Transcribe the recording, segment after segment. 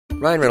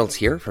Ryan Reynolds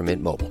here from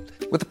Mint Mobile.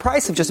 With the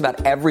price of just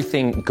about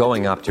everything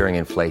going up during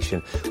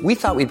inflation, we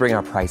thought we'd bring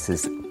our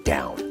prices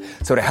down.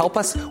 So to help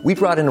us, we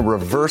brought in a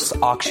reverse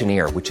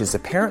auctioneer, which is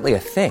apparently a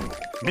thing.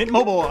 Mint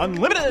Mobile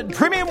Unlimited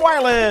Premium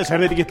Wireless. How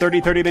to get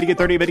 30, 30, bit to get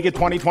 30, bit to get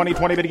 20, 20,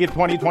 20, bit to get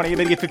 20, 20,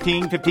 bit to get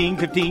 15, 15,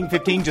 15,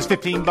 15, just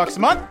 $15 a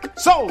month?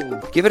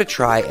 Sold! Give it a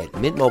try at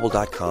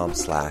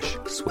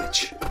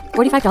mintmobile.com/switch.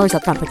 $45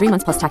 up front for 3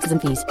 months plus taxes and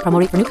fees. Promo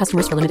rate for new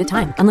customers for limited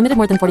time. Unlimited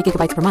more than 40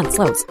 gigabytes per month.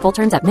 Slows full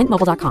terms at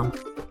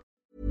mintmobile.com.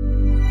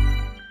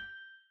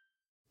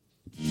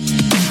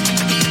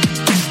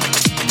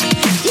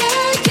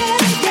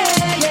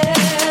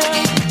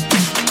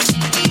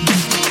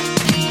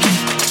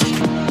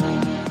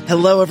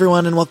 Hello,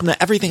 everyone, and welcome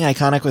to Everything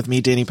Iconic with me,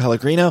 Danny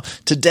Pellegrino.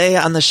 Today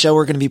on the show,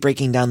 we're going to be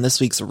breaking down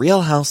this week's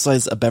Real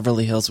Housewives of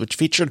Beverly Hills, which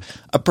featured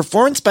a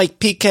performance by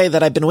PK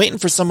that I've been waiting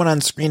for someone on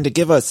screen to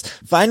give us.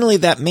 Finally,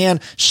 that man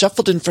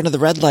shuffled in front of the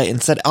red light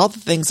and said all the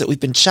things that we've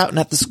been shouting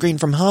at the screen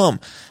from home.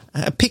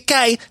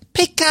 PK!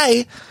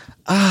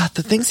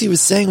 The things he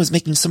was saying was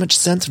making so much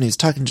sense when he was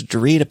talking to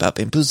Dorit about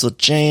Bamboozled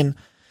Jane.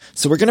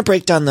 So we're going to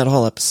break down that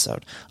whole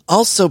episode.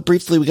 Also,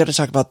 briefly, we got to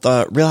talk about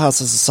the Real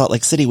Housewives of Salt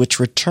Lake City,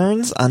 which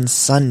returns on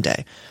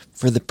Sunday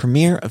for the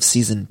premiere of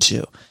season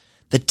 2.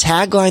 The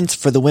taglines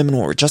for the women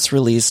were just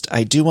released.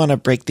 I do want to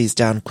break these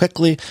down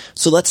quickly.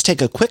 So let's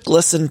take a quick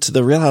listen to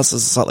the Real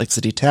Housewives of Salt Lake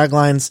City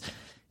taglines.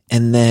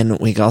 And then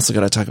we also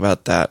got to talk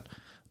about that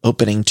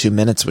opening 2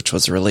 minutes, which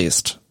was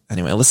released.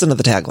 Anyway, listen to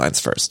the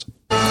taglines first.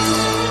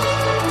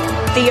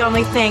 The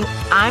only thing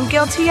I'm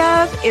guilty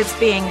of is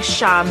being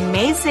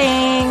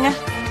shamazing.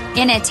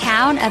 In a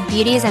town of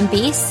beauties and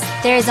beasts,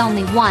 there is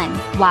only one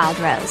wild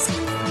rose.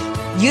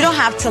 You don't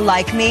have to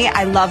like me.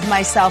 I love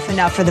myself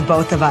enough for the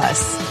both of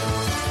us.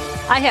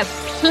 I have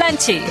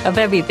plenty of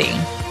everything,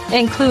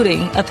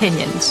 including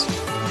opinions.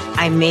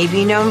 I may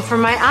be known for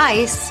my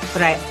ice,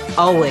 but I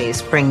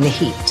always bring the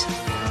heat.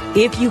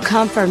 If you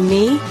come for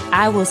me,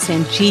 I will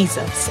send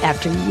Jesus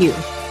after you.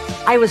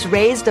 I was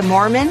raised a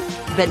Mormon,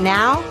 but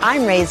now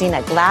I'm raising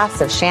a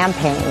glass of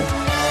champagne.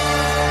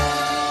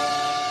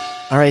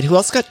 All right, who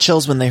else got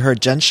chills when they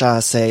heard Jen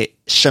Shah say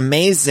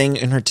 "shamazing"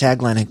 in her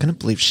tagline? I couldn't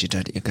believe she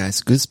did, you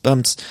guys.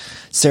 Goosebumps,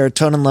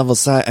 serotonin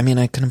levels. I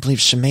couldn't believe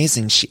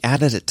 "shamazing." She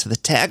added it to the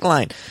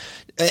tagline.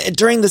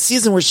 During the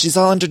season where she's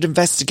all under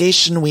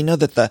investigation, we know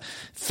that the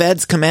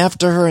feds come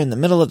after her in the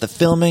middle of the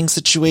filming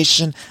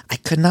situation. I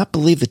could not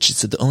believe that she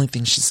said the only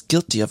thing she's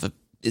guilty of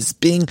is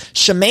being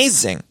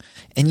shamazing.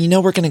 And you know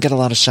we're going to get a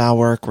lot of Shah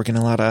work.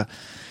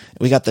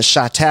 We got the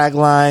Shah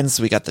taglines.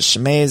 We got the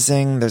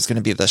shamazing. There's going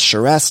to be the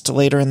Sharest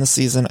later in the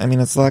season. I mean,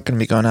 it's a lot going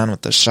to be going on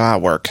with the Shah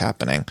work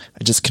happening.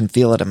 I just can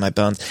feel it in my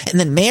bones. And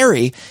then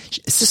Mary,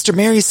 Sister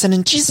Mary is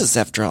sending Jesus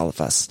after all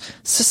of us.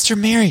 Sister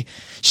Mary,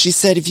 she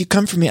said, if you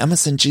come for me, I'm going to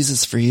send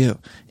Jesus for you.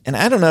 And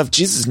I don't know if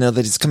Jesus knows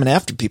that he's coming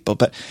after people,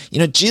 but,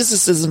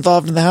 Jesus is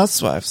involved in the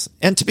Housewives.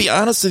 And to be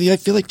honest with you, I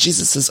feel like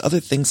Jesus has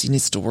other things he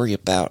needs to worry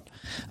about.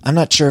 I'm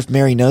not sure if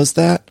Mary knows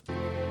that.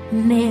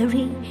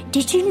 Mary,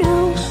 did you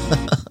know?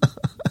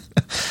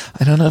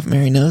 I don't know if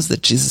Mary knows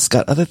that Jesus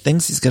got other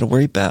things he's got to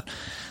worry about,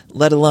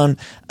 let alone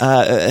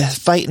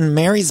fighting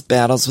Mary's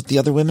battles with the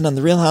other women on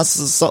the Real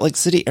Houses of Salt Lake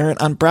City airing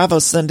on Bravo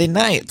Sunday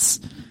nights.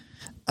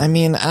 I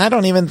mean, I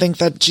don't even think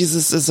that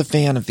Jesus is a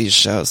fan of these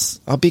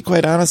shows. I'll be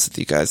quite honest with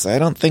you guys. I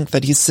don't think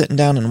that he's sitting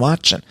down and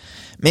watching.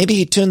 Maybe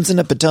he tunes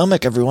into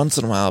Potomac every once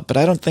in a while, but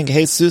I don't think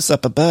Jesus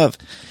up above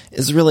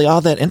is really all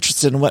that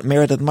interested in what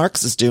Meredith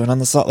Marks is doing on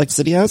the Salt Lake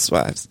City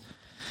Housewives.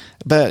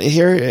 But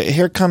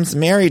here comes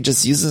Mary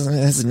just using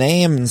his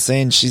name and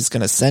saying she's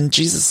going to send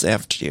Jesus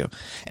after you.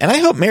 And I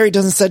hope Mary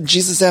doesn't send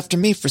Jesus after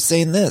me for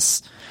saying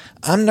this.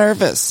 I'm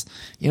nervous.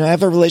 I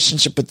have a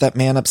relationship with that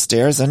man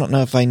upstairs. I don't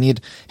know if I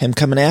need him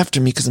coming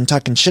after me because I'm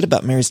talking shit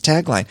about Mary's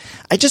tagline.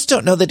 I just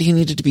don't know that he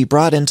needed to be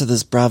brought into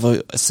this Bravo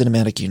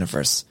cinematic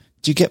universe.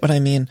 Do you get what I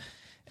mean?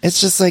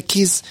 It's just like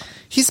he's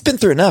been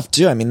through enough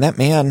too. I mean, that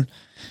man,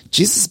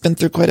 Jesus has been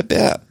through quite a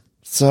bit.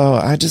 So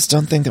I just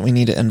don't think that we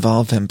need to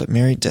involve him, but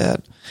Mary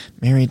did.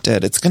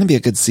 It's going to be a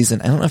good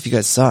season. I don't know if you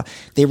guys saw.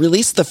 They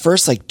released the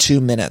first 2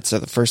 minutes or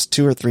the first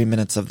 2 or 3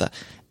 minutes of the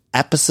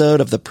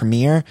episode of the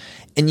premiere,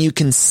 and you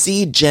can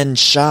see Jen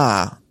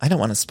Shah. I don't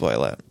want to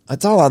spoil it.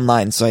 It's all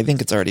online, so I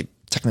think it's already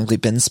technically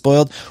been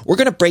spoiled. We're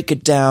going to break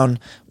it down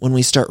when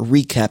we start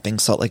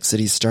recapping Salt Lake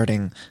City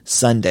starting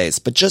Sundays.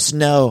 But just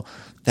know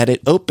that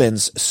it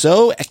opens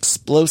so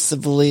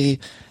explosively.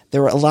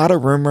 There were a lot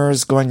of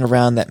rumors going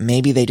around that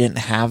maybe they didn't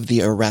have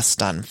the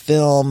arrest on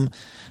film,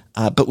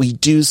 but we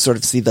do sort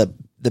of see the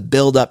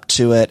build up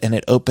to it, and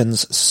it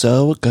opens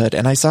so good.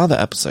 And I saw the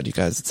episode, you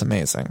guys. It's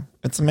amazing.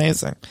 It's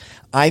amazing.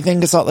 I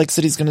think Salt Lake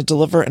City is going to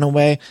deliver in a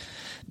way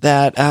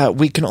that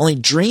we can only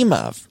dream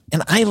of.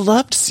 And I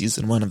loved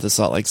season 1 of the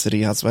Salt Lake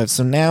City Housewives.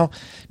 So now,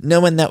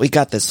 knowing that we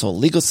got this whole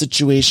legal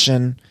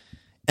situation.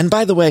 And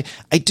by the way,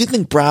 I do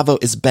think Bravo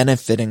is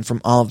benefiting from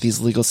all of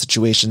these legal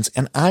situations.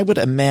 And I would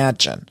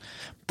imagine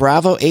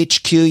Bravo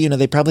HQ,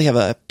 they probably have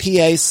a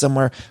PA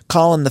somewhere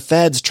calling the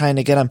feds trying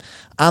to get them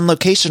on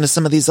location to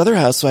some of these other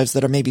housewives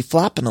that are maybe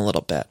flopping a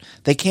little bit.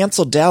 They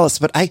canceled Dallas,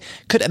 but I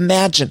could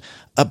imagine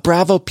a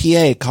Bravo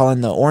PA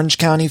calling the Orange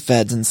County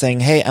feds and saying,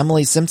 hey,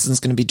 Emily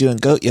Simpson's going to be doing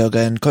goat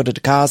yoga in Costa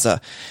de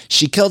Casa.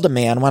 She killed a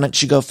man. Why don't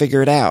you go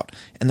figure it out?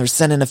 And they're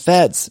sending the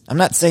feds. I'm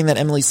not saying that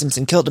Emily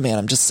Simpson killed a man.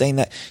 I'm just saying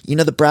that,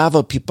 the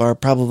Bravo people are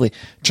probably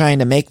trying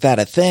to make that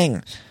a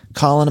thing,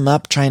 calling them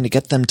up, trying to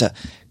get them to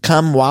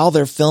come while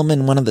they're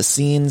filming one of the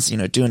scenes,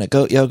 doing a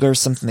goat yoga or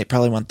something. They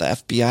probably want the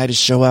FBI to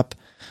show up,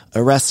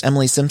 arrest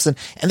Emily Simpson,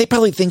 and they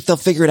probably think they'll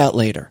figure it out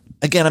later.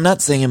 Again, I'm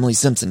not saying Emily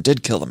Simpson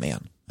did kill the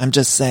man. I'm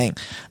just saying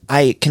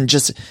I can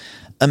just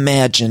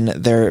imagine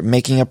they're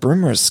making up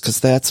rumors because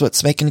that's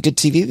what's making good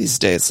TV these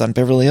days on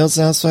Beverly Hills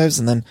Housewives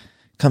and then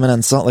coming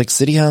on Salt Lake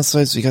City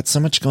Housewives. We got so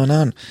much going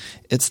on.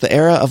 It's the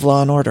era of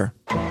Law and Order.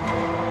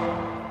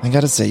 I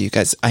gotta say, you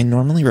guys, I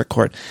normally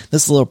record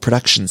this little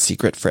production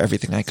secret for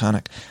Everything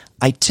Iconic.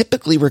 I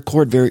typically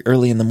record very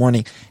early in the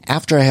morning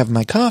after I have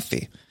my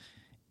coffee.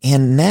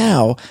 And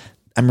now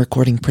I'm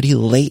recording pretty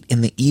late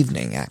in the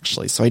evening,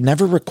 actually. So I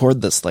never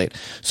record this late.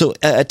 So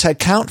to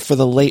account for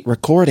the late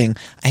recording,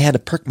 I had to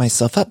perk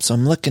myself up. So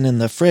I'm looking in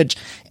the fridge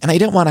and I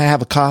didn't want to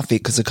have a coffee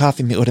because a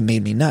coffee would have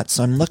made me nuts.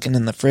 So I'm looking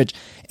in the fridge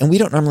and we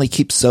don't normally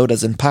keep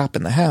sodas and pop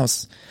in the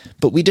house,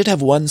 but we did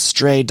have one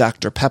stray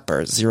Dr.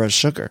 Pepper, 0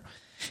 sugar.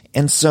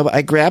 And so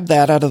I grabbed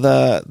that out of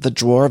the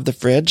drawer of the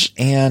fridge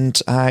and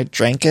I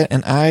drank it,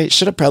 and I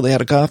should have probably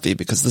had a coffee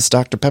because this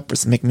Dr.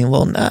 Pepper's making me a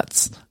little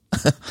nuts.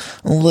 A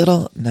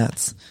little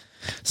nuts.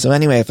 So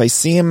anyway, if I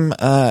seem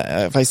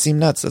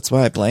nuts, that's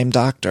why I blame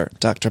Dr.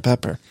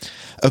 Pepper.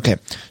 Okay.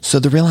 So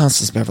the Real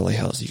Housewives of Beverly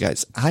Hills, you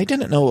guys, I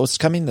didn't know what was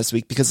coming this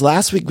week because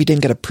last week we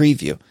didn't get a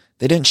preview.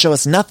 They didn't show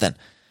us nothing.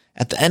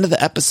 At the end of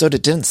the episode,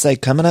 it didn't say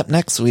coming up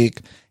next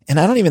week. And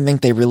I don't even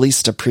think they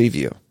released a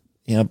preview.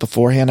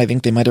 Beforehand, I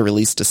think they might have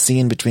released a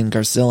scene between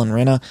Garcelle and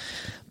Rinna,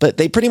 but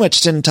they pretty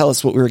much didn't tell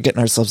us what we were getting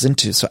ourselves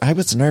into. So I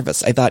was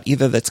nervous. I thought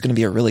either that's going to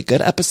be a really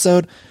good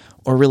episode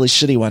or a really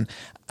shitty one.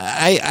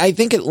 I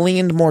think it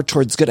leaned more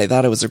towards good. I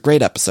thought it was a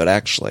great episode,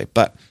 actually,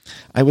 but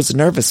I was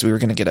nervous we were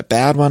going to get a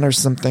bad one or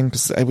something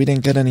because we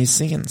didn't get any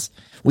scenes.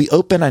 We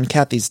open on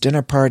Kathy's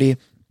dinner party.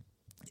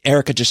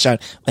 Erica just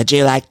shouted, would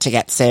you like to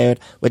get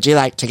sued? Would you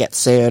like to get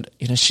sued?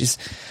 She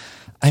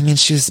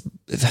was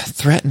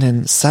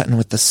threatening Sutton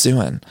with the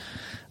suing.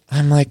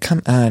 I'm like,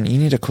 come on, you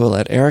need to cool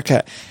it.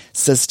 Erica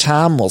says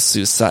Tom will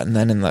sue Sutton.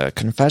 Then in the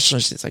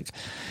confessional, she's like,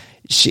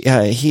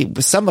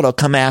 someone will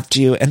come after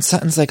you. And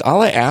Sutton's like,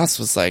 all I asked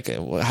was like,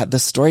 the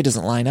story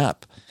doesn't line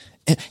up.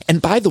 And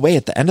by the way,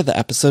 at the end of the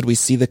episode, we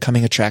see the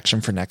coming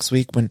attraction for next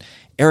week when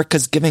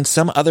Erica's giving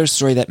some other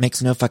story that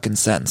makes no fucking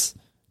sense.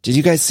 Did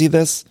you guys see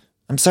this?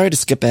 I'm sorry to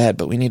skip ahead,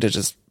 but we need to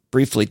just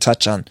briefly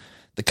touch on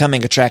the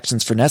coming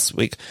attractions for next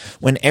week.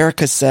 When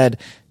Erica said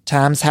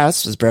Tom's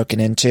house was broken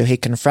into, he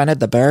confronted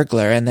the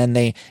burglar and then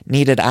they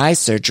needed eye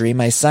surgery.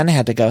 My son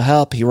had to go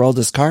help. He rolled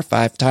his car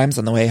 5 times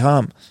on the way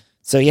home.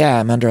 So yeah,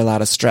 I'm under a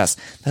lot of stress.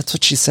 That's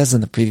what she says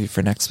in the preview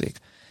for next week.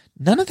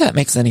 None of that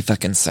makes any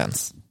fucking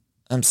sense.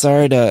 I'm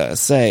sorry to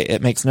say,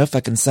 it makes no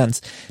fucking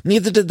sense.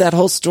 Neither did that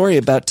whole story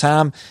about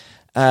Tom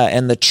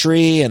and the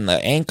tree and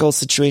the ankle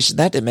situation.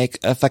 That didn't make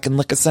a fucking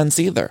lick of sense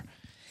either.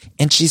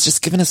 And she's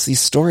just giving us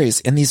these stories,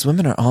 and these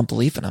women are all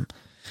believing them.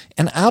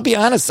 And I'll be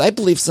honest, I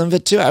believe some of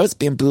it too. I was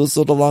being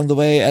bamboozled along the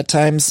way at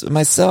times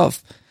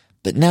myself.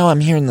 But now I'm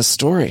hearing the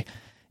story,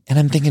 and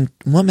I'm thinking,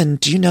 woman,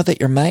 do you know that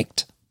you're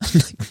mic'd?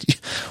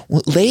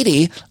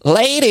 Lady,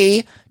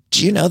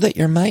 do you know that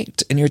you're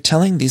mic'd? And you're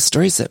telling these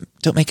stories that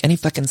don't make any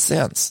fucking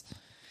sense.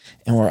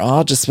 And we're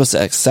all just supposed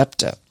to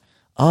accept it.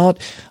 I'll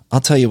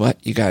tell you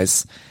what, you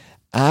guys.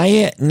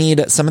 I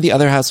need some of the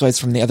other housewives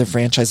from the other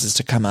franchises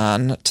to come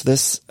on to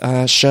this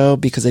show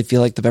because I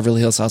feel like the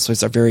Beverly Hills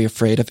Housewives are very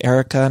afraid of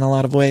Erica in a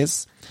lot of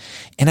ways.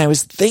 And I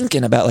was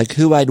thinking about like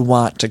who I'd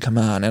want to come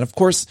on. And of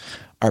course,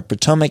 our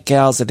Potomac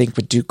gals I think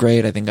would do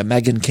great. I think a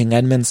Megan King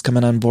Edmonds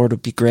coming on board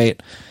would be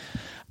great.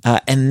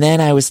 And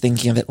then I was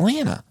thinking of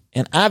Atlanta.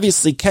 And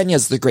obviously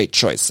Kenya's the great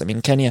choice. I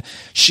mean, Kenya,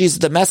 she's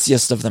the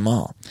messiest of them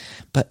all.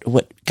 But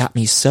what got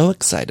me so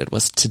excited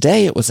was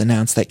today it was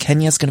announced that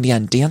Kenya's going to be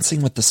on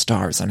Dancing with the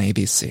Stars on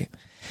ABC.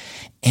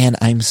 And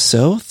I'm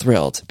so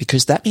thrilled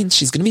because that means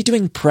she's going to be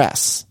doing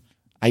press.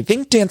 I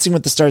think Dancing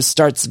with the Stars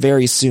starts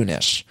very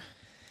soonish.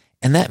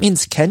 And that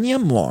means Kenya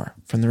Moore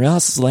from The Real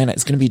Housewives of Atlanta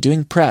is going to be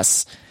doing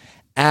press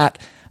at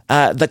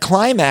the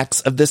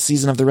climax of this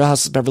season of The Real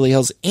Housewives of Beverly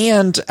Hills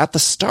and at the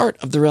start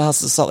of The Real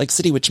Housewives of Salt Lake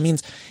City, which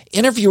means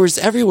interviewers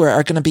everywhere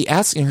are going to be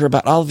asking her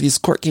about all of these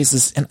court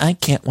cases, and I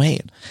can't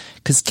wait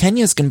because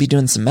Kenya's going to be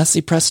doing some messy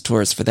press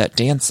tours for that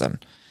dancing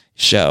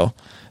show.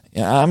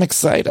 Yeah, I'm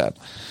excited.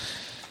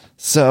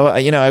 So,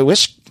 I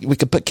wish we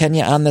could put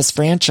Kenya on this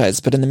franchise,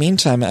 but in the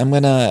meantime, I'm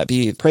going to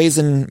be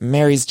praising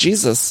Mary's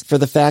Jesus for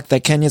the fact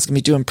that Kenya's going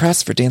to be doing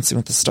press for Dancing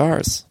with the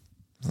Stars.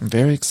 I'm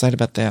very excited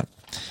about that.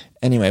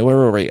 Anyway, where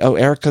were we? Oh,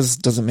 Erica's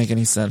doesn't make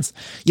any sense.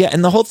 Yeah,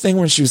 and the whole thing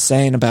where she was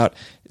saying about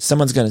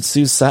someone's going to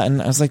sue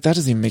Sutton. I was like, that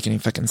doesn't even make any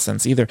fucking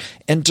sense either.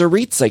 And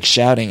Dorit's like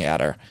shouting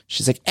at her.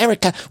 She's like,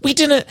 Erica, we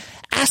didn't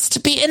ask to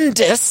be in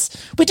this.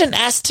 We didn't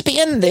ask to be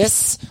in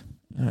this.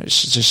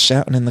 She's just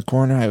shouting in the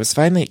corner. I was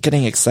finally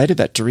getting excited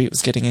that Dorit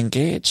was getting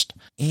engaged.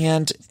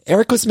 And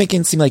Eric was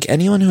making it seem like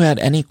anyone who had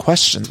any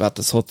questions about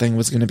this whole thing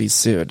was going to be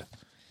sued.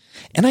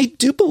 And I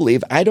do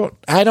believe, I don't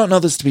know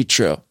this to be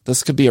true.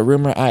 This could be a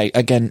rumor. I,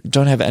 again,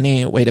 don't have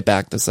any way to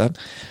back this up.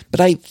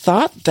 But I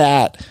thought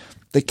that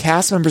the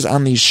cast members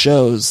on these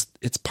shows,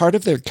 it's part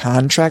of their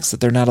contracts that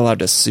they're not allowed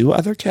to sue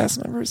other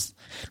cast members.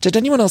 Did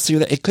anyone else hear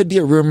that? It could be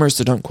a rumor,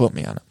 so don't quote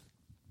me on it.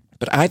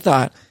 But I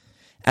thought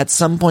at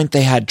some point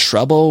they had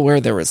trouble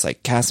where there was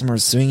like cast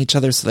members suing each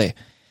other, so it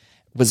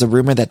was a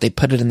rumor that they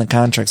put it in the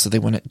contract so they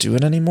wouldn't do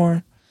it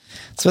anymore.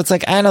 So it's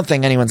like, I don't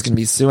think anyone's going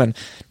to be suing.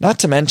 Not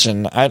to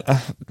mention,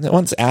 no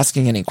one's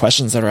asking any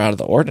questions that are out of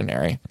the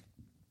ordinary.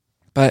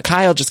 But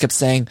Kyle just kept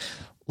saying,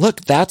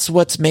 look, that's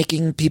what's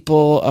making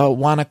people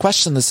want to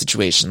question the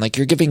situation. Like,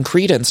 you're giving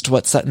credence to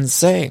what Sutton's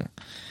saying.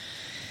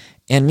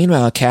 And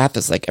meanwhile, Kath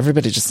is like,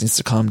 everybody just needs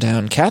to calm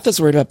down. Kath is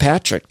worried about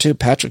Patrick, too.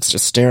 Patrick's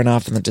just staring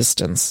off in the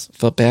distance.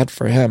 Felt bad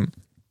for him.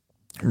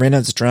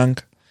 Rinna's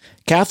drunk.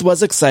 Kath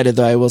was excited,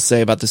 though, I will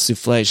say, about the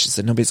souffle. She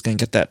said nobody's going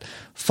to get that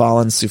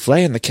fallen souffle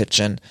in the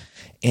kitchen.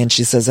 And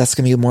she says that's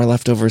going to be more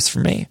leftovers for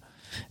me.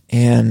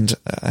 And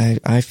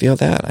I feel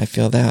that. I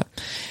feel that.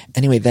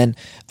 Anyway, then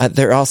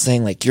they're all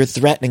saying, like, you're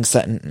threatening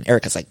Sutton. And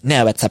Erica's like,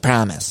 no, it's a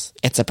promise.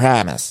 It's a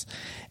promise.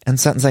 And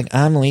Sutton's like,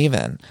 I'm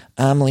leaving.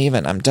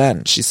 I'm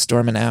done. She's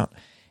storming out.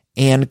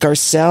 And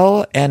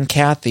Garcelle and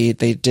Kathy,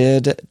 they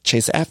did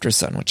chase after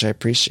Sutton, which I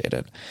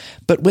appreciated.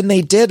 But when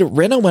they did,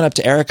 Rinna went up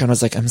to Erica and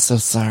was like, I'm so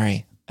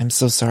sorry. I'm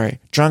so sorry.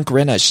 Drunk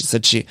Rinna, she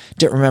said she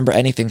didn't remember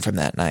anything from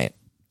that night.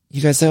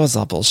 You guys, that was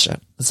all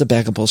bullshit. It's a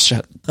bag of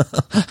bullshit.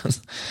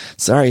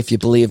 Sorry if you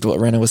believed what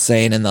Rinna was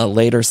saying in the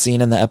later scene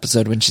in the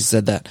episode when she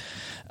said that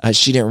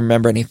she didn't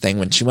remember anything.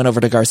 When she went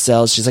over to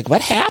Garcelle, she's like,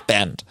 what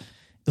happened?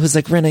 It was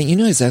like, Rinna, you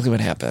know exactly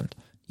what happened.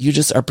 You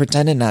just are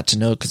pretending not to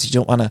know because you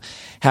don't want to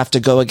have to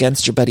go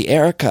against your buddy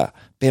Erica,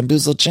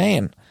 Bamboozle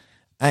Jane.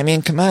 I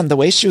mean, come on, the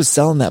way she was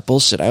selling that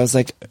bullshit, I was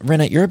like,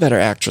 Rinna, you're a better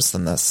actress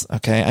than this,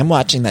 okay? I'm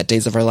watching that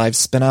Days of Our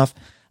Lives spinoff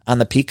on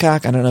the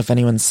Peacock. I don't know if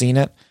anyone's seen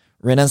it.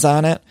 Rinna's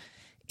on it.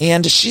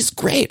 And she's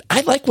great.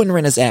 I like when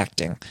Rinna's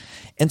acting.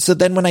 And so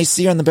then when I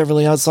see her on the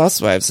Beverly Hills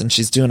Housewives and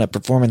she's doing a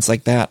performance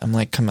like that, I'm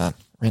like, come on,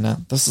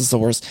 Rinna, this is the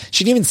worst.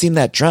 She didn't even seem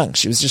that drunk.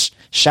 She was just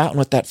shouting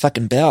with that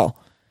fucking bell.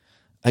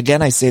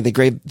 Again, I say they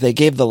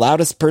gave the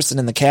loudest person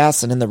in the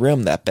cast and in the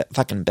room that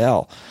fucking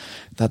bell.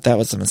 Thought that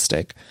was a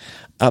mistake.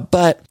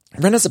 But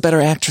Rinna's a better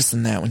actress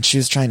than that when she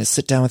was trying to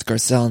sit down with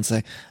Garcelle and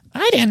say,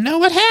 I didn't know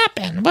what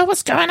happened. What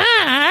was going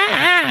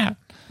on?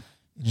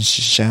 And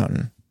she's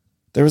shouting.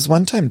 There was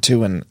one time, too,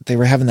 when they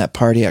were having that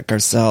party at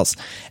Garcelle's,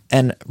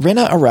 and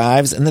Rinna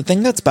arrives, and the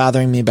thing that's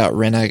bothering me about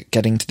Rinna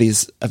getting to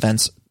these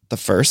events, the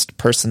first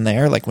person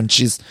there, like when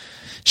she's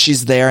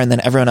there and then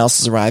everyone else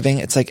is arriving,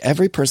 it's like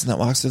every person that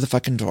walks through the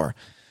fucking door,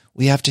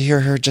 we have to hear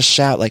her just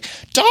shout, like,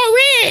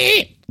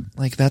 Dorit!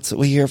 Like, that's what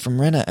we hear from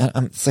Rinna.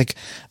 And it's like,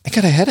 I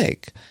got a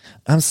headache.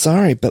 I'm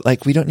sorry, but,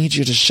 like, we don't need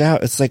you to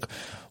shout. It's like,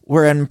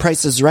 we're in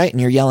Price is Right, and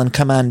you're yelling,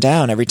 come on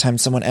down every time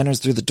someone enters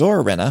through the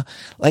door, Rinna.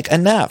 Like,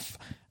 enough.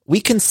 We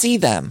can see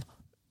them.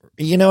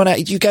 You know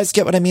what? You guys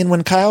get what I mean?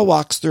 When Kyle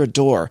walks through a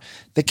door,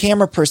 the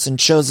camera person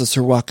shows us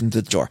her walking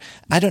through the door.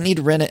 I don't need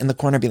Rinna in the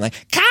corner being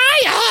like,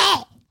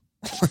 Kyle!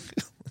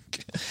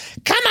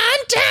 Come on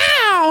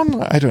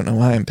down! I don't know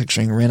why I'm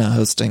picturing Rinna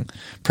hosting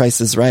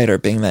Price is Right or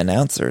being the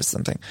announcer or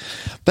something.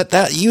 But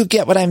that you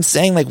get what I'm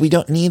saying? Like, we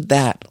don't need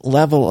that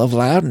level of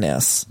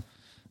loudness.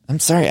 I'm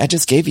sorry. I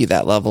just gave you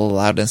that level of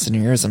loudness in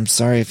your ears. I'm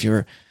sorry if you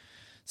were...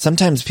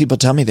 Sometimes people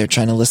tell me they're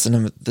trying to listen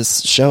to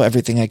this show,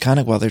 Everything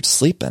Iconic, while they're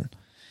sleeping.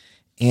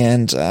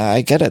 And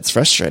I get it. It's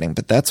frustrating.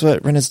 But that's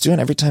what Rinna's doing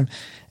every time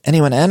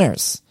anyone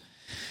enters.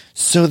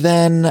 So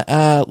then,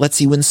 let's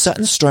see. When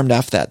Sutton stormed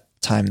off that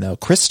time, though,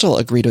 Crystal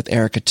agreed with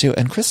Erica, too.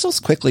 And Crystal's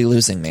quickly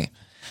losing me.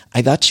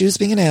 I thought she was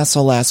being an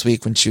asshole last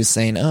week when she was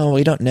saying, oh,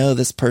 we don't know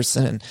this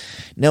person. And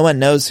no one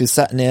knows who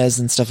Sutton is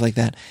and stuff like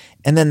that.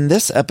 And then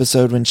this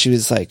episode when she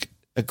was, like,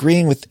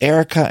 agreeing with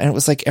Erica. And it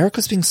was like Erica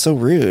was being so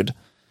rude.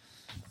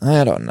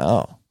 I don't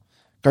know.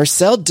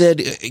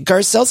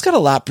 Garcelle's got a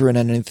lot brewing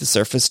underneath the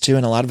surface too,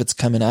 and a lot of it's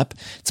coming up.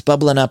 It's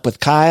bubbling up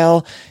with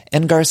Kyle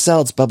and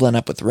Garcelle. It's bubbling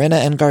up with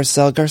Rinna and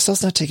Garcelle.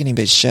 Garcelle's not taking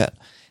anybody's shit.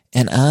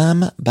 And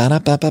I'm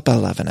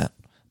loving it.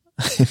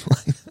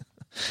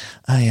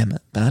 I am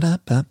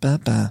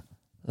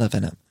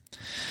loving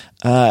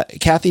it.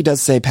 Kathy does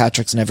say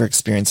Patrick's never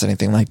experienced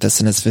anything like this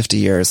in his 50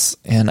 years,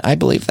 and I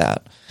believe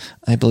that.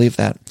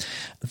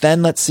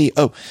 Then let's see.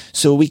 Oh,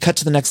 so we cut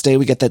to the next day.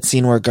 We get that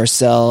scene where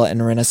Garcelle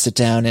and Rinna sit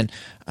down and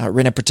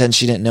Rinna pretends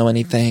she didn't know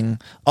anything.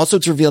 Also,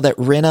 it's revealed that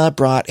Rinna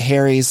brought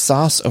Harry's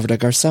sauce over to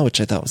Garcelle,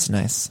 which I thought was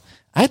nice.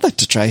 I'd like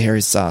to try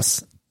Harry's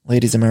sauce.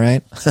 Ladies, am I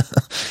right?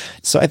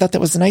 So I thought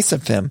that was nice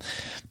of him.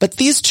 But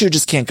these two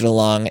just can't get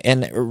along.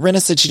 And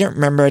Rinna said she didn't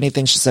remember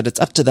anything. She said it's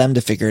up to them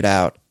to figure it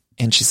out.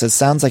 And she says,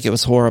 sounds like it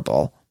was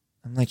horrible.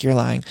 I'm like, you're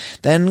lying.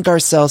 Then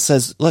Garcelle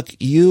says, look,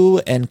 you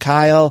and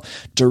Kyle,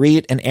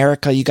 Dorit, and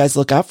Erica, you guys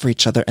look out for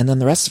each other. And then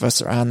the rest of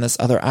us are on this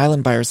other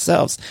island by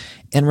ourselves.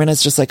 And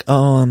Rinna's just like,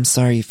 oh, I'm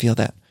sorry you feel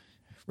that.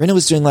 Rinna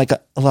was doing like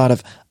a lot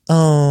of,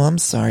 oh, I'm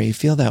sorry you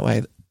feel that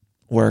way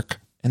work.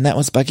 And that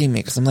was bugging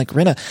me because I'm like,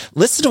 Rinna,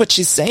 listen to what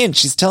she's saying.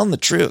 She's telling the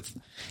truth.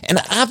 And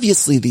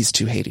obviously these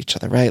two hate each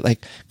other, right?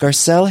 Like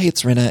Garcelle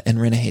hates Rinna and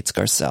Rinna hates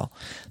Garcelle.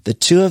 The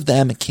two of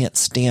them can't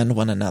stand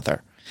one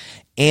another.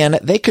 And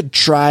they could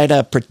try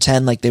to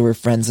pretend like they were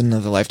friends in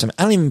another lifetime.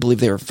 I don't even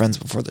believe they were friends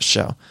before the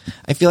show.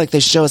 I feel like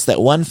they show us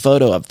that one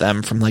photo of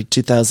them from like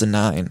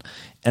 2009.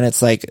 And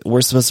it's like,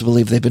 we're supposed to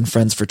believe they've been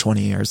friends for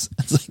 20 years.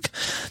 It's like,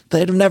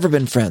 they'd have never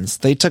been friends.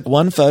 They took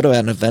one photo at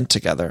an event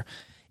together.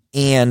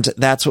 And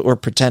that's what we're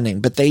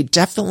pretending. But they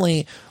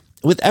definitely,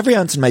 with every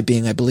ounce in my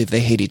being, I believe they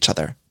hate each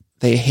other.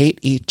 They hate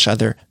each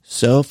other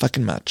so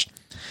fucking much.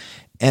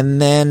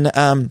 And then,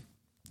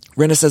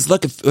 Rinna says,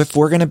 look, if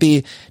we're going to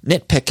be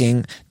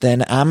nitpicking,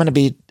 then I'm going to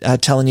be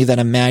telling you that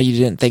I'm mad you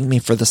didn't thank me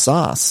for the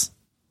sauce.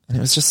 And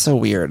it was just so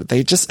weird.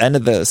 They just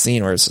ended the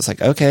scene where it's just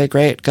like, okay,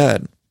 great,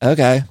 good.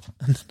 Okay.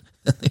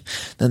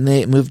 Then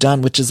they moved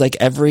on, which is like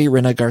every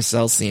Rinna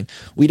Garcelle scene.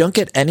 We don't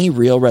get any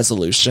real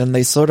resolution.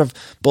 They sort of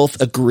both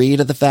agree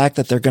to the fact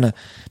that they're going to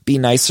be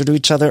nicer to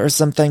each other or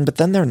something, but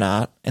then they're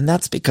not. And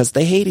that's because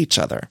they hate each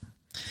other.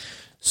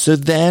 So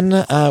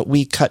then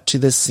we cut to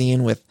this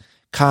scene with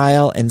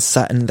Kyle and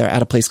Sutton. They're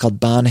at a place called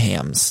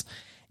Bonham's.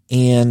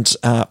 And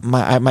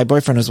my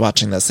boyfriend was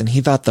watching this, and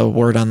he thought the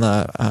word on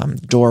the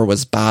door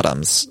was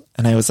bottoms.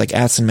 And I was like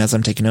asking him as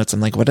I'm taking notes,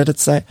 I'm like, what did it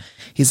say?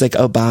 He's like,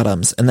 oh,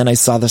 bottoms. And then I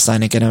saw the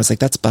sign again. I was like,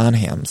 that's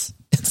Bonham's.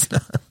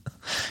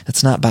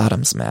 It's not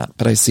bottoms, Matt,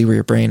 but I see where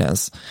your brain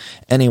is.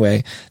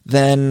 Anyway,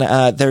 then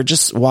they're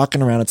just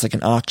walking around. It's like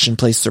an auction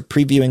place. They're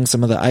previewing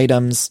some of the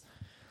items.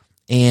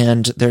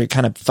 And they're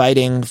kind of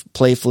fighting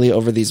playfully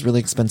over these really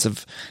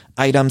expensive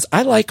items.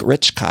 I like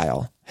rich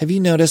Kyle. Have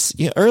you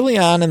noticed, early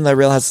on in the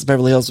Real Houses of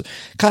Beverly Hills,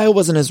 Kyle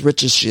wasn't as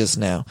rich as she is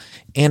now.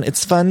 And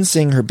it's fun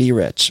seeing her be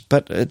rich.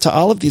 But to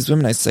all of these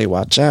women, I say,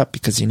 watch out,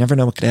 because you never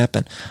know what could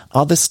happen.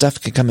 All this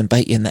stuff could come and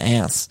bite you in the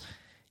ass.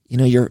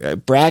 You're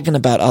bragging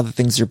about all the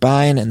things you're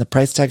buying and the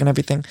price tag and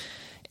everything.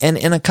 And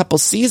in a couple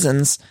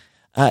seasons,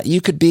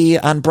 you could be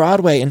on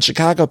Broadway in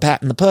Chicago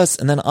patting the puss,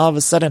 and then all of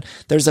a sudden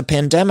there's a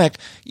pandemic,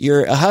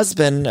 your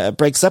husband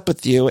breaks up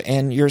with you,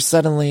 and you're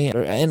suddenly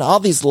in all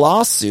these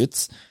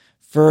lawsuits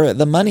for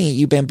the money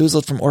you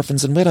bamboozled from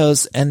orphans and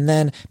widows, and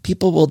then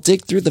people will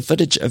dig through the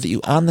footage of you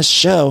on the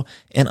show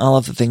and all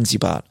of the things you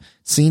bought.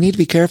 So you need to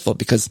be careful,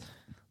 because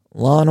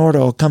law and order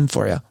will come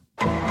for you.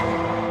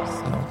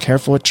 So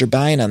careful what you're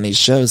buying on these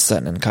shows,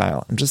 Sutton and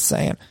Kyle. I'm just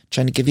saying,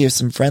 trying to give you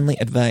some friendly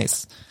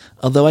advice.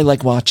 Although I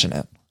like watching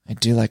it. I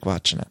do like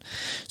watching it.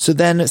 So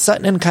then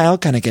Sutton and Kyle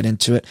kind of get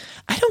into it.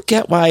 I don't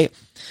get why.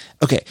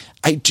 Okay,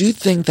 I do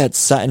think that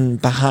Sutton,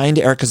 behind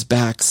Erica's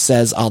back,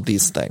 says all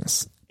these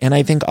things. And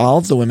I think all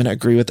of the women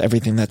agree with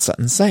everything that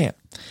Sutton's saying.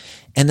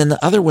 And then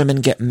the other women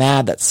get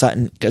mad that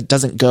Sutton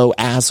doesn't go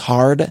as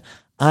hard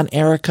on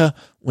Erica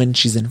when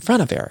she's in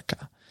front of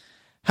Erica.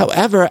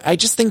 However, I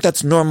just think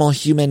that's normal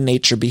human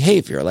nature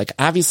behavior. Like,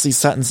 obviously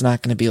Sutton's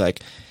not going to be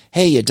like,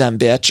 hey, you dumb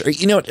bitch.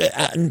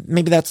 Or,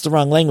 maybe that's the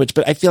wrong language,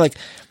 but I feel like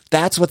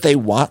that's what they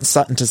want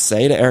Sutton to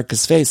say to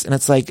Erica's face. And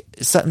it's like,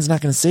 Sutton's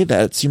not going to say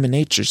that. It's human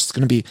nature. She's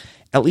going to be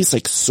at least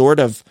like sort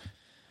of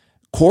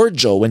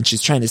cordial when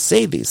she's trying to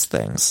say these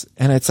things.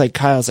 And it's like,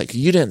 Kyle's like,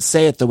 you didn't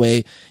say it the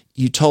way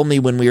you told me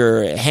when we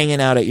were hanging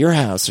out at your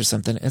house or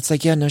something. It's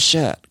like, yeah, no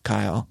shit,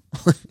 Kyle.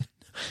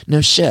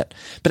 No shit.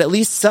 But at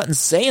least Sutton's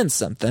saying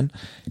something,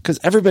 because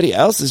everybody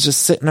else is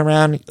just sitting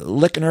around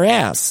licking her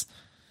ass.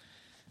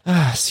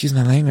 Excuse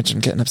my language. I'm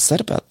getting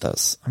upset about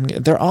this.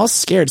 They're all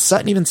scared.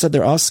 Sutton even said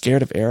they're all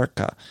scared of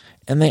Erica.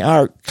 And they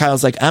are.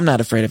 Kyle's like, I'm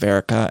not afraid of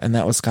Erica. And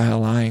that was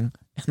Kyle lying.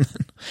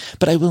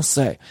 But I will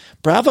say,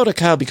 bravo to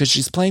Kyle, because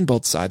she's playing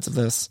both sides of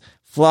this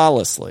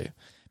flawlessly.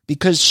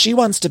 Because she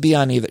wants to be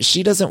on either.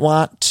 She doesn't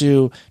want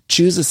to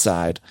choose a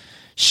side.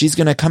 She's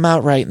going to come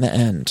out right in the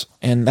end.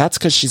 And that's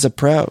because she's a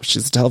pro.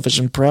 She's a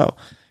television pro.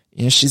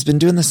 She's been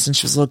doing this since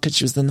she was a little kid.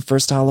 She was in the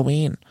first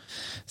Halloween.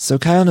 So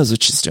Kyle knows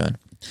what she's doing.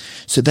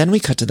 So then we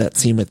cut to that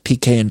scene with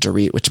PK and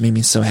Dorit, which made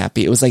me so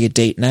happy. It was like a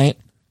date night.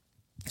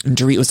 And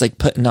Dorit was like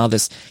putting all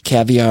this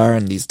caviar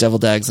and these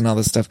deviled eggs and all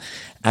this stuff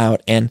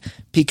out. And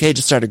PK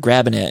just started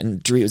grabbing it.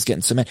 And Dorit was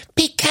getting so mad.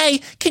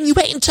 PK, can you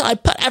wait until I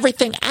put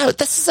everything out?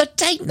 This is a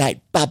date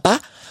night,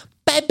 Bubba.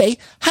 Baby,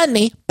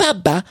 honey,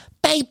 Bubba.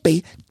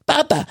 Baby,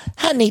 Bubba,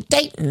 honey,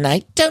 date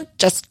night. Don't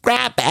just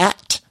grab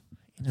it.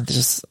 There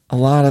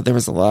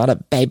was a lot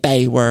of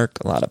baby work,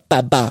 a lot of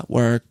Bubba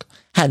work,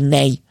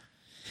 honey.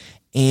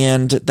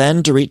 And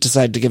then Dorit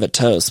decided to give a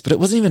toast. But it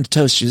wasn't even a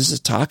toast. She was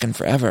just talking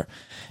forever.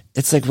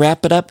 It's like,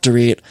 wrap it up,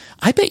 Dorit.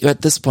 I bet you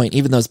at this point,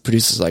 even those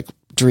producers are like,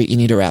 Dorit, you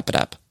need to wrap it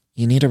up.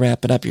 You need to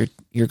wrap it up.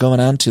 You're going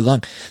on too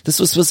long. This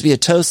was supposed to be a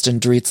toast,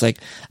 and Dorit's like,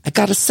 I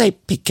gotta say,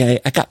 PK,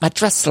 I got my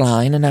dress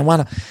line, and I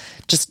want to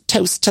just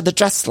toast to the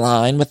dress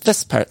line with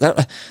this part.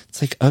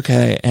 It's like,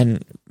 okay.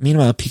 And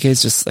meanwhile,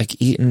 PK's just like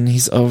eating.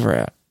 He's over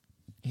it.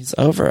 He's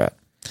over it.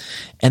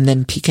 And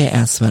then PK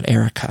asks about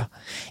Erica.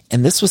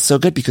 And this was so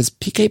good because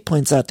PK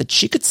points out that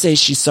she could say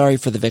she's sorry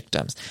for the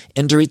victims.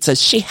 And Dorit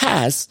says she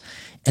has.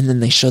 And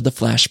then they showed the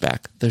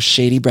flashback. Those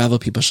shady Bravo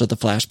people showed the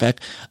flashback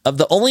of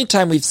the only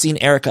time we've seen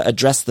Erica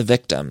address the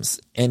victims.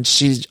 And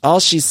all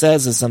she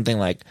says is something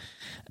like,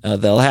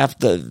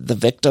 the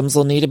victims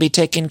will need to be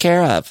taken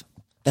care of.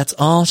 That's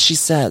all she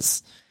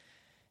says.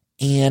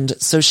 And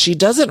so she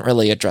doesn't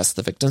really address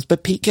the victims,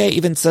 but PK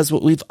even says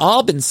what we've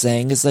all been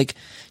saying is like,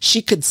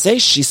 she could say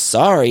she's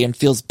sorry and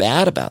feels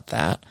bad about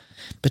that,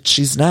 but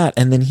she's not.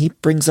 And then he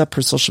brings up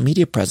her social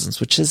media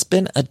presence, which has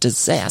been a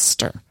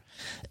disaster.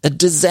 A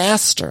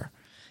disaster.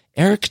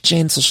 Erica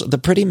Jane, the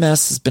pretty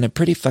mess has been a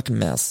pretty fucking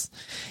mess.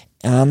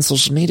 On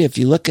social media, if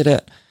you look at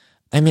it,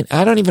 I mean,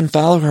 I don't even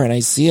follow her and I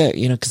see it,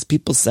 because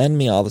people send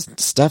me all this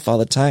stuff all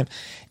the time.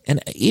 And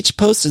each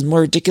post is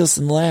more ridiculous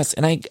than the last.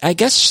 And I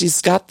guess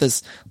she's got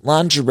this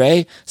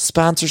lingerie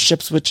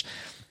sponsorships, which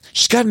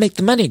she's got to make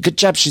the money. Good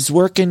job. She's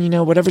working,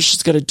 whatever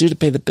she's got to do to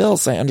pay the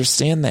bills. I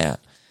understand that.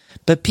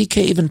 But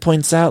PK even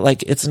points out,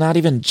 like, it's not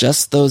even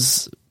just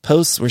those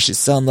posts where she's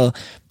selling the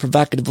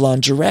provocative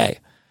lingerie.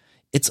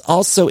 It's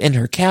also in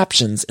her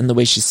captions and the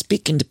way she's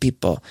speaking to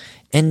people.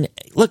 And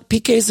look,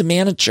 PK is a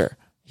manager.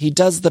 He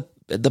does the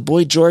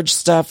Boy George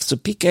stuff. So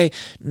PK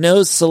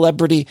knows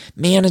celebrity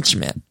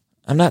management.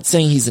 I'm not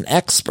saying he's an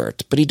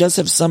expert, but he does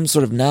have some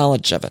sort of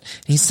knowledge of it.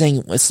 And he's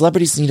saying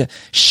celebrities need to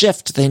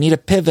shift. They need to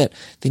pivot.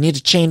 They need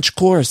to change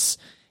course.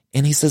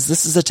 And he says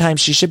this is the time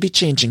she should be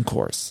changing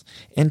course.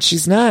 And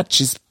she's not.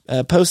 She's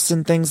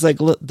posting things like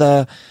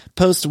the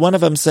post. One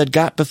of them said,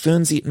 got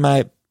buffoons eating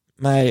my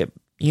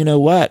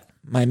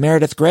my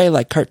Meredith Grey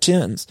like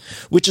cartoons,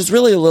 which is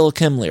really a Lil'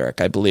 Kim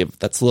lyric, I believe.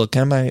 That's Lil'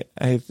 Kim. I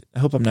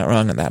hope I'm not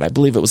wrong on that. I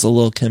believe it was a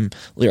Lil' Kim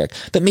lyric.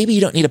 But maybe you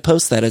don't need to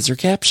post that as your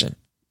caption,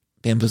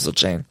 Bamboozle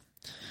Jane.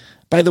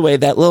 By the way,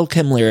 that Lil'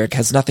 Kim lyric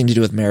has nothing to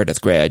do with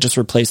Meredith Grey. I just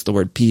replaced the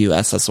word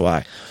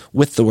P-U-S-S-Y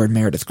with the word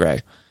Meredith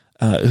Grey,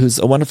 who's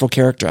a wonderful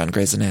character on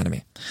Grey's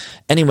Anatomy.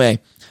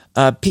 Anyway,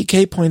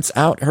 PK points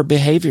out her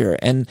behavior,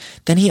 and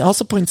then he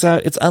also points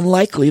out it's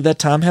unlikely that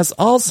Tom has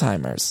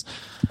Alzheimer's.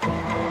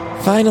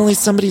 Finally,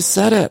 somebody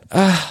said it.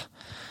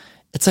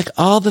 It's like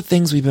all the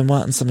things we've been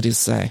wanting somebody to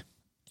say.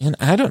 And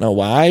I don't know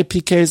why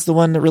PK is the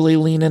one that really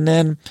leaning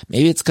in.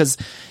 Maybe it's because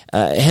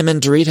him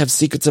and Dorit have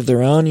secrets of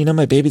their own.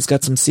 My baby's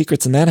got some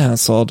secrets in that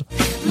household.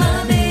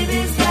 My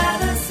baby's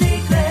got a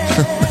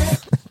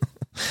secret.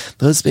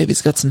 Those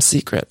babies got some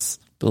secrets.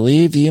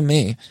 Believe you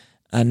me.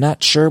 I'm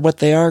not sure what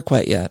they are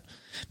quite yet.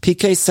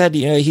 PK said,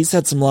 he's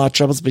had some law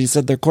troubles, but he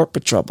said they're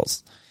corporate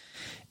troubles.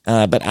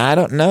 But I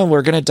don't know.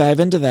 We're going to dive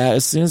into that.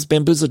 As soon as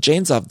Bamboozle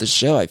Jane's off the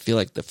show, I feel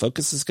like the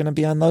focus is going to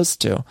be on those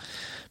two.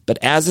 But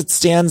as it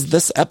stands,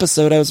 this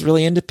episode, I was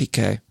really into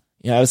PK.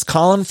 I was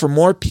calling for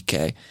more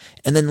PK.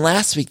 And then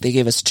last week, they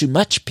gave us too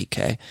much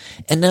PK.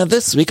 And now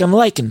this week, I'm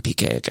liking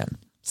PK again.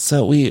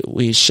 So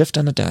we shift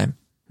on a dime.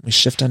 We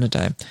shift on a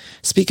dime.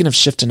 Speaking of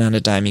shifting on a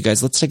dime, you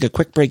guys, let's take a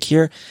quick break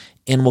here.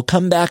 And we'll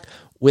come back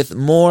with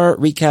more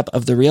recap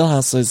of The Real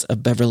Housewives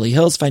of Beverly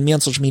Hills. Find me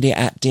on social media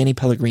at Danny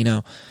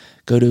Pellegrino.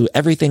 Go to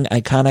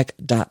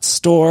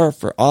everythingiconic.store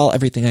for all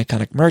Everything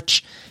Iconic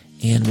merch.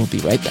 And we'll be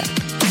right back.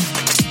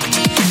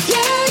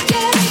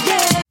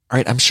 All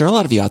right, I'm sure a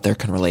lot of you out there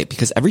can relate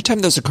because every time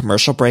there's a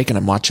commercial break and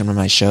I'm watching one of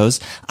my shows,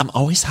 I'm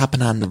always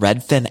hopping on the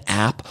Redfin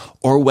app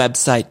or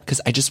website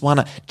because I just want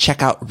to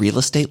check out real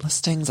estate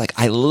listings. Like,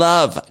 I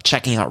love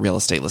checking out real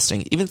estate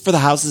listings, even for the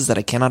houses that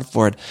I cannot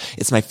afford.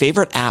 It's my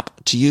favorite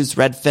app to use,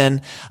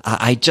 Redfin.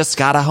 I just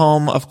got a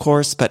home, of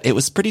course, but it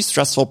was a pretty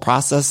stressful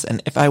process.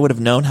 And if I would have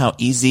known how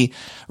easy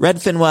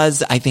Redfin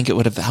was, I think it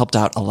would have helped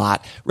out a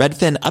lot.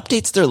 Redfin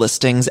updates their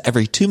listings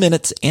every 2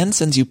 minutes and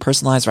sends you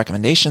personalized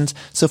recommendations.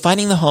 So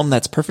finding the home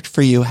that's perfect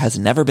for you has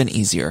never been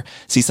easier.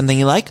 See something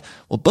you like?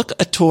 Well, book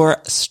a tour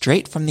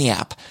straight from the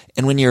app.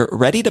 And when you're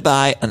ready to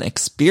buy, an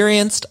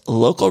experienced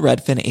local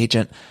Redfin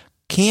agent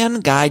can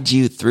guide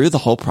you through the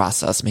whole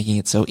process, making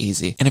it so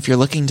easy. And if you're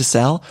looking to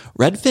sell,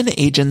 Redfin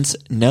agents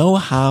know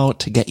how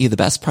to get you the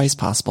best price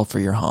possible for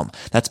your home.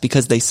 That's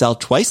because they sell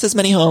twice as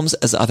many homes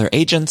as other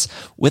agents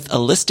with a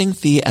listing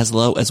fee as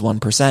low as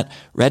 1%.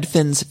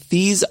 Redfin's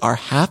fees are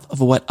half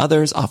of what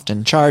others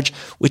often charge,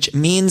 which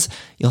means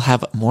you'll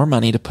have more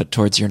money to put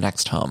towards your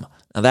next home.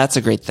 Now that's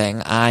a great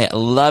thing. I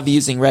love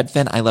using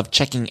Redfin. I love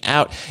checking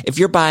out. If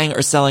you're buying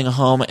or selling a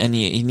home and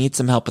you need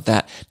some help with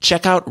that,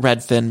 check out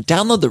Redfin.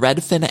 Download the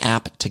Redfin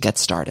app to get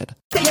started.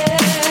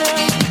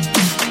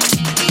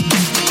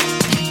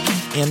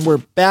 And we're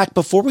back.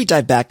 Before we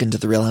dive back into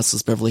The Real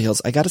Housewives of Beverly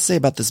Hills, I got to say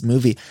about this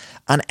movie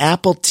on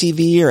Apple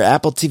TV or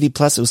Apple TV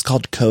Plus. It was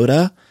called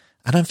Coda.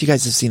 I don't know if you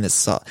guys have seen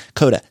this.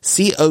 Coda,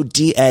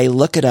 C-O-D-A.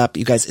 Look it up.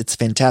 You guys, it's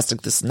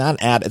fantastic. This is not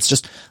an ad. It's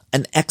just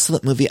an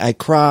excellent movie. I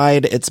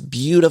cried. It's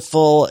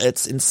beautiful.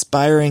 It's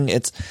inspiring.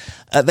 It's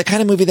the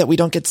kind of movie that we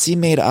don't get to see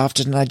made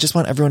often, and I just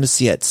want everyone to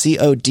see it.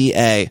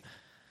 C-O-D-A.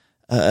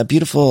 A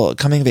beautiful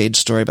coming-of-age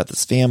story about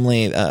this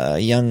family, a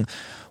young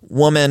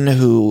woman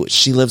who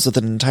she lives with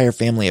an entire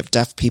family of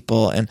deaf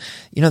people. And,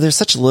 there's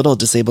such little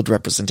disabled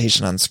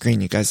representation on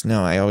screen. You guys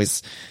know I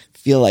always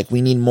feel like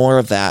we need more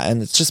of that.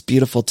 And it's just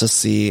beautiful to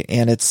see.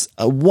 And it's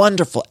a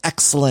wonderful,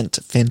 excellent,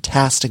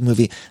 fantastic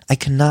movie. I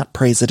cannot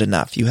praise it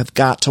enough. You have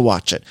got to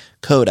watch it.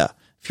 Coda.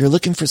 If you're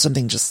looking for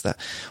something just that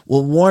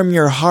will warm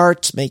your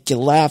heart, make you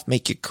laugh,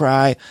 make you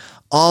cry,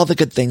 all the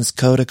good things,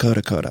 Coda.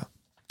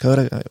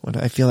 Coda,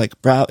 I feel like,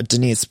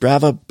 Denise,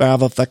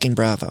 bravo, fucking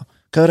bravo.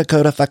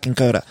 Coda, fucking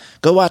Coda.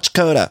 Go watch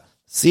Coda.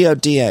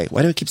 CODA.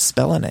 Why do I keep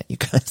spelling it, you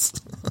guys?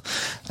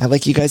 I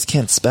like you guys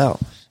can't spell.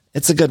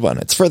 It's a good one.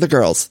 It's for the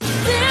girls.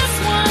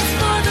 This one's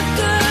for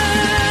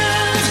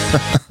the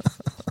girls.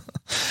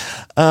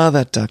 Oh,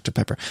 that Dr.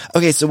 Pepper.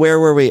 Okay, so where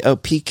were we? Oh,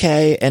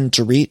 PK and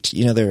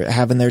Dorit, they're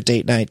having their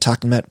date night,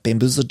 talking about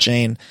Bamboozled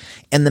Jane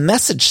and the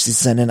message she's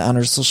sending on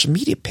her social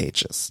media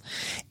pages.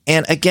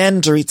 And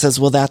again, Dorit says,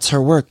 well, that's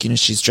her work.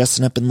 She's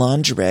dressing up in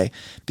lingerie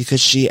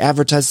because she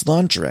advertised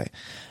lingerie.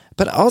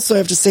 But also I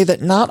have to say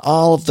that not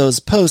all of those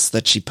posts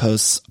that she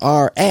posts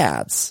are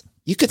ads.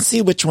 You can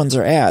see which ones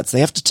are ads.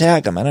 They have to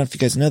tag them. I don't know if you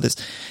guys know this.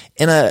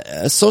 In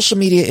a social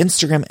media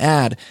Instagram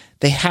ad,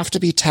 they have to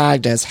be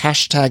tagged as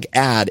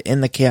 #ad in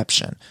the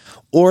caption,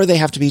 or they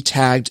have to be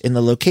tagged in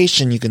the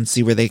location. You can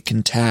see where they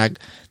can tag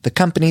the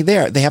company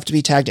there. They have to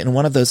be tagged in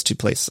one of those two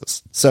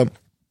places. So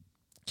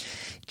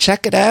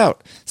check it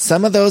out.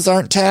 Some of those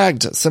aren't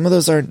tagged. Some of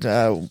those are,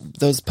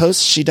 those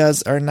posts she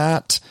does are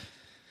not.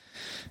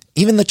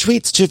 Even the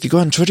tweets too. If you go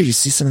on Twitter, you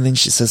see some of the things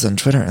she says on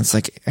Twitter, and it's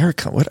like,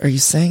 Erica, what are you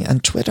saying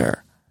on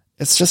Twitter?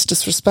 It's just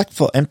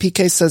disrespectful. And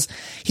PK says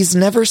he's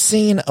never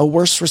seen a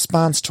worse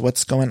response to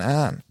what's going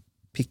on.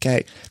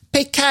 PK,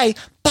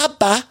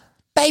 Papa,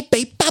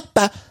 baby,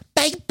 Papa,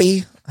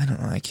 baby. I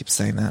don't know. I keep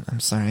saying that.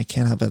 I'm sorry. I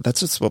can't help it. That's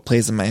just what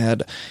plays in my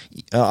head.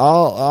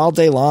 All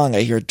day long,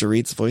 I hear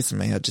Dorit's voice in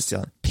my head just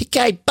yelling,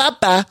 PK,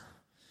 Papa.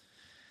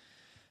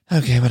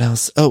 Okay, what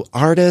else? Oh,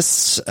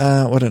 artists.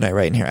 What did I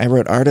write in here? I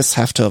wrote artists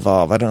have to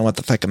evolve. I don't know what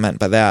the fuck I meant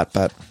by that,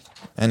 but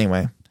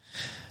anyway.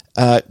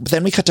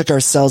 Then we cut to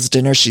Garcelle's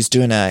dinner. She's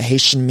doing a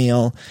Haitian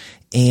meal,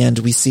 and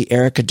we see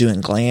Erica doing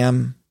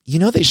glam.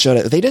 They showed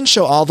it. They didn't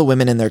show all the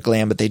women in their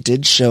glam, but they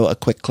did show a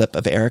quick clip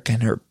of Erica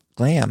in her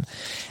glam.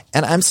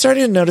 And I'm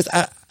starting to notice,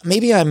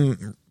 maybe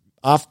I'm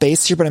off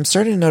base here, but I'm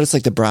starting to notice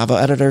like the Bravo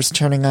editors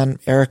turning on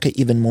Erica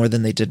even more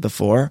than they did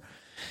before.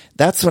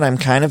 That's what I'm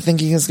kind of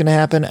thinking is going to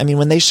happen. I mean,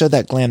 when they showed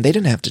that glam, they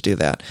didn't have to do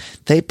that.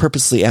 They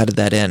purposely added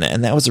that in,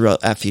 and that was a real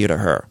F you to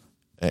her.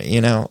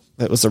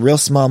 It was a real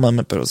small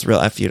moment, but it was a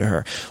real F you to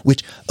her.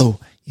 Which,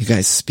 you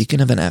guys,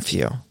 speaking of an F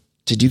you,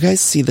 did you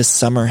guys see the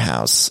Summer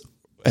House?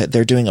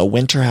 They're doing a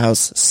Winter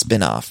House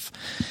spinoff.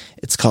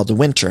 It's called The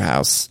Winter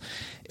House.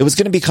 It was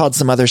going to be called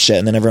some other shit,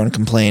 and then everyone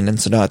complained and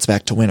said, no, it's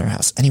back to Winter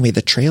House. Anyway,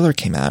 the trailer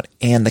came out,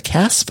 and the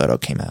cast photo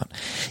came out.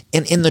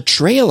 And in the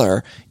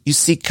trailer, you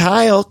see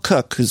Kyle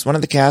Cook, who's one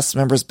of the cast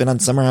members, been on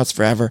Summer House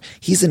forever.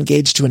 He's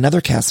engaged to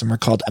another cast member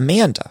called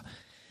Amanda.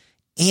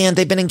 And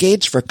they've been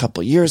engaged for a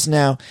couple years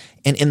now.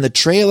 And in the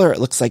trailer, it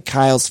looks like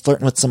Kyle's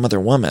flirting with some other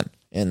woman.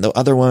 And the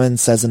other woman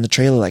says in the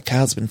trailer, like,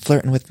 Kyle's been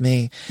flirting with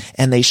me.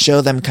 And they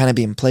show them kind of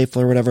being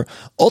playful or whatever.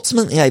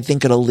 Ultimately, I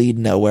think it'll lead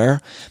nowhere.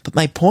 But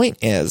my point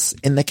is,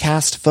 in the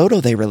cast photo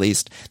they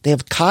released, they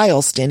have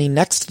Kyle standing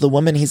next to the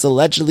woman he's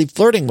allegedly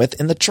flirting with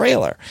in the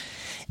trailer.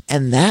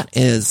 And that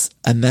is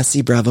a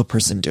messy Bravo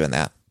person doing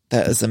that.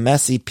 That is a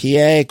messy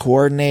PA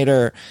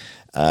coordinator,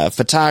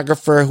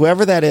 photographer,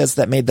 whoever that is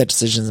that made that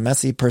decision is a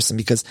messy person,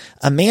 because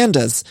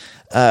Amanda's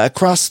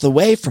across the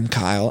way from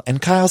Kyle,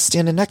 and Kyle's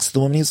standing next to the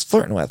woman he was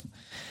flirting with.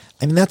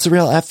 I mean, that's a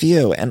real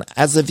FU. And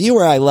as a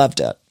viewer, I loved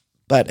it.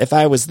 But if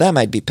I was them,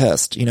 I'd be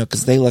pissed,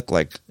 because they look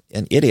like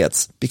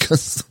idiots,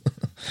 because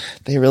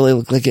they really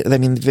look like, I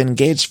mean, they've been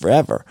engaged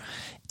forever.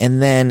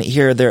 And then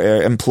here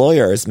their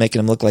employer is making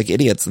them look like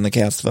idiots in the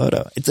cast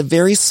photo. It's a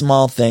very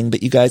small thing,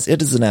 but you guys,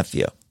 it is an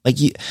FU. Like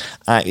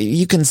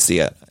you can see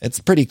it.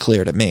 It's pretty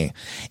clear to me.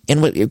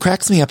 And what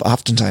cracks me up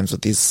oftentimes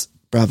with these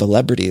Bravo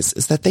celebrities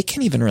is that they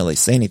can't even really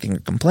say anything or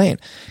complain,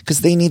 because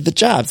they need the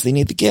jobs. They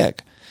need the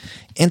gig.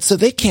 And so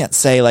they can't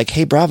say like,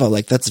 hey, Bravo,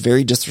 like that's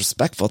very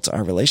disrespectful to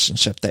our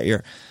relationship that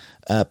you're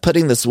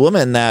putting this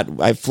woman that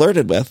I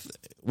flirted with,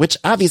 which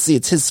obviously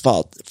it's his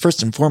fault,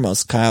 first and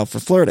foremost, Kyle, for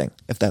flirting,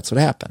 if that's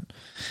what happened.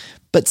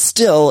 But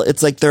still,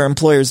 it's like their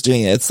employer's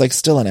doing it. It's like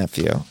still an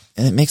FU.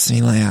 And it makes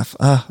me laugh.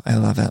 Oh, I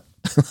love it.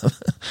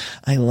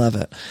 I love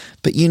it.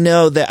 But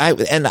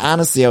and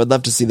honestly, I would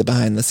love to see the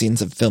behind the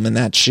scenes of filming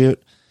that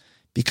shoot,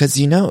 because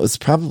it was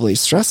probably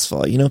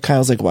stressful.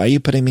 Kyle's like, why are you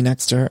putting me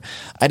next to her?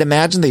 I'd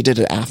imagine they did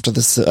it after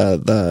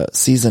the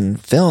season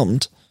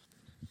filmed.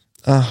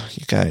 Oh,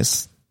 you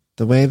guys,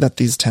 the way that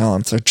these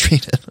talents are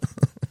treated,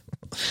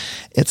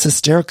 it's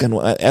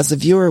hysterical. And as a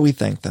viewer, we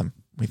thank them.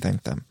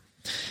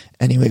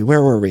 Anyway,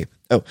 where were we?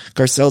 Oh,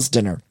 Garcelle's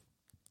dinner.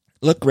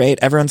 Look great.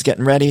 Everyone's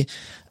getting ready.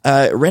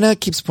 Rinna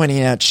keeps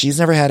pointing out she's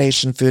never had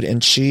Asian food,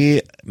 and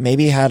she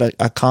maybe had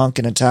a conch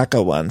and a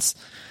taco once,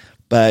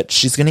 but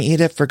she's going to eat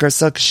it for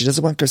Garcelle because she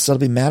doesn't want Garcelle to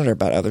be mad at her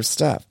about other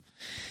stuff.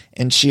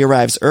 And she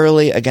arrives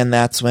early. Again,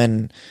 that's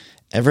when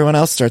everyone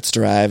else starts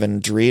to arrive,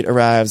 and Dorit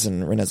arrives,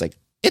 and Rinna's like,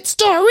 "It's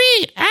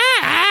Dorit!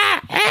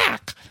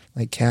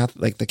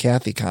 Like the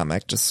Kathy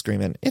comic, just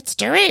screaming, "It's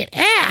Dorit!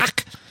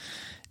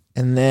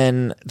 And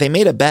then they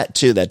made a bet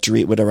too that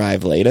Dorit would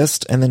arrive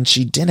latest, and then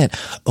she didn't.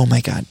 Oh my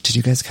God! Did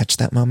you guys catch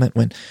that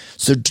moment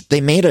So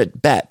they made a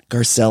bet,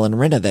 Garcelle and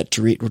Rinna, that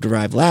Dorit would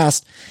arrive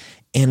last,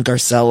 and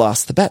Garcelle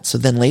lost the bet. So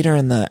then later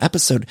in the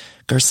episode,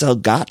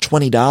 Garcelle got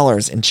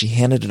 $20 and she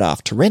handed it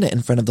off to Rinna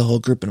in front of the whole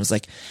group and was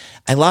like,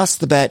 "I lost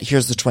the bet.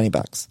 Here's the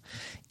 $20."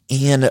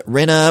 And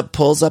Rinna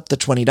pulls up the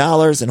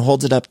 $20 and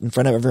holds it up in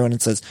front of everyone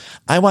and says,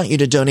 "I want you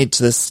to donate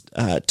to this,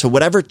 to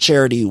whatever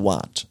charity you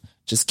want.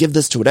 Just give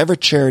this to whatever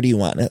charity you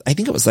want." And I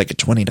think it was like a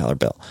 $20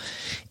 bill.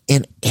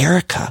 And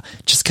Erica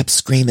just kept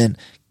screaming,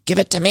 "Give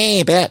it to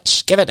me,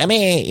 bitch. Give it to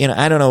me." You know,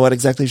 I don't know what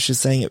exactly she was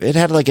saying. It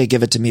had like a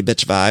give it to me,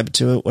 bitch vibe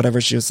to it,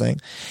 whatever she was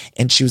saying.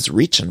 And she was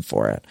reaching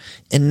for it.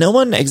 And no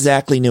one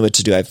exactly knew what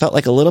to do. I felt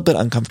like a little bit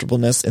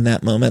uncomfortableness in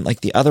that moment.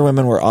 Like the other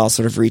women were all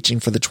sort of reaching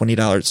for the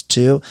 $20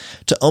 too,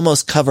 to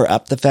almost cover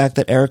up the fact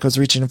that Erica was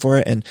reaching for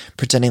it and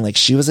pretending like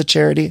she was a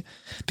charity.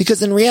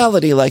 Because in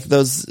reality, like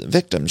those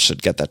victims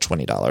should get that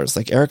 $20.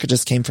 Like Erica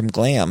just came from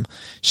Glam.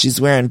 She's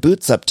wearing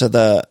boots up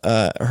to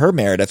her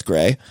Meredith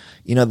Grey.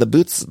 You know, the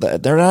boots,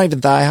 they're not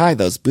even thigh high.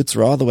 Those boots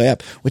were all the way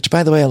up, which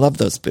by the way, I love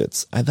those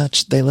boots. I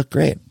thought they look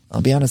great.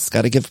 I'll be honest,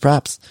 got to give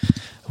props.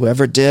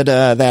 Whoever did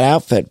that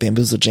outfit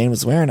Bamboozle Jane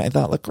was wearing, I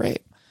thought looked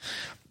great.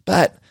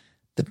 But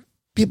the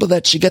people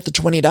that should get the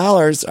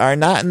 $20 are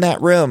not in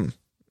that room.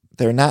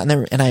 They're not in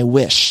there. And I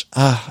wish,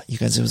 you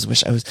guys,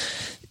 I was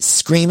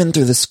screaming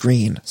through the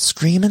screen.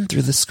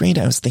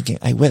 I was thinking,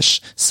 I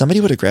wish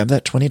somebody would have grabbed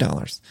that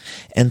 $20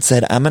 and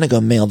said, "I'm going to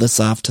go mail this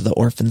off to the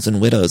orphans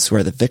and widows who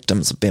are the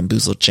victims of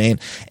Bamboozle Jane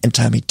and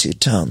Tommy Two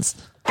Tones."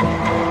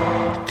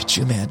 Could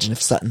you imagine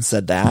if Sutton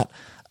said that?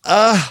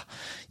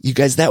 You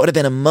guys, that would have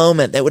been a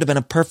moment. That would have been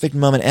a perfect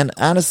moment. And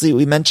honestly,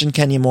 we mentioned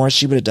Kenya Moore.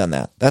 She would have done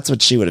that. That's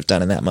what she would have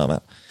done in that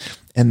moment.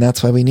 And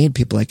that's why we need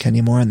people like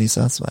Kenya Moore on these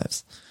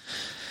Housewives.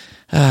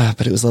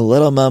 But it was a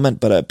little moment,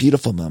 but a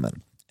beautiful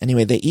moment.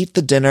 Anyway, they eat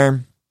the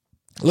dinner.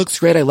 It looks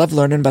great. I love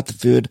learning about the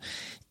food.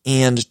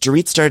 And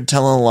Dorit started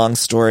telling a long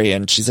story,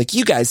 and she's like,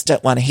 "You guys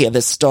don't want to hear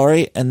this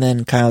story." And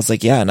then Kyle's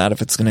like, "Yeah, not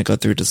if it's going to go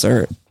through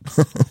dessert."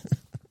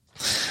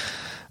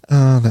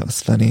 Oh, that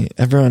was funny.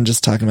 Everyone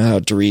just talking about how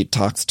Dorit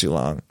talks too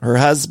long. Her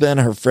husband,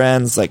 her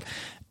friends, like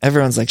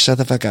everyone's like, "Shut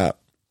the fuck up."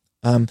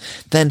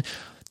 Then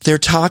they're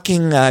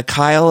talking,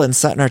 Kyle and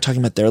Sutton are talking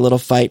about their little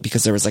fight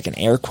because there was like an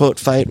air quote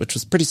fight, which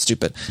was pretty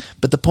stupid.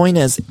 But the point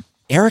is,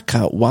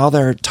 Erica, while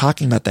they're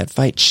talking about that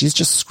fight, she's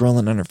just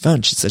scrolling on her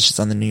phone. She says she's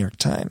on the New York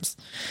Times.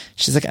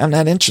 She's like, "I'm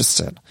not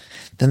interested."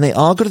 Then they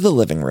all go to the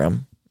living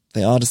room.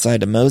 They all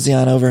decide to mosey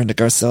on over into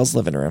Garcelle's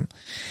living room.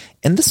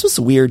 And this was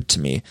weird to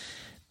me.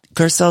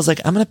 Garcelle's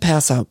like, "I'm going to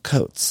pass out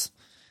coats.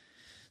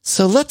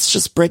 So let's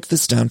just break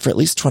this down for at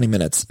least 20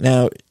 minutes.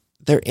 Now,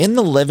 they're in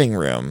the living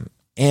room,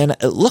 and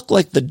it looked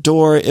like the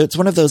door, it's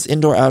one of those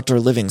indoor-outdoor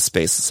living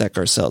spaces at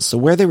Garcelle's. So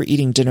where they were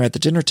eating dinner at the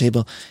dinner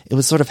table, it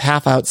was sort of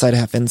half outside,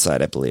 half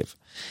inside, I believe.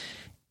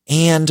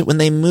 And when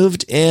they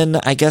moved in,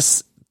 I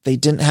guess they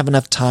didn't have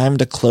enough time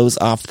to close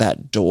off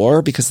that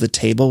door because the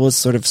table was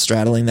sort of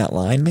straddling that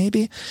line,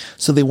 maybe.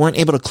 So they weren't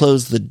able to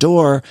close the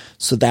door.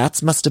 So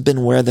that must have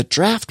been where the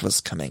draft was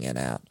coming in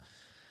at.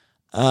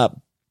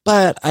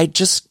 But I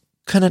just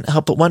couldn't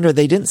help but wonder,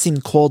 they didn't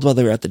seem cold while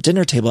they were at the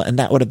dinner table, and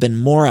that would have been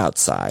more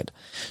outside.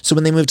 So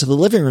when they moved to the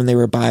living room, they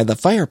were by the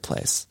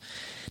fireplace.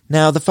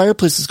 Now, the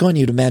fireplace is going,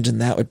 you'd imagine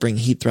that would bring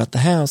heat throughout the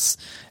house,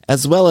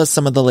 as well as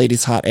some of the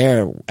ladies' hot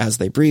air as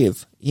they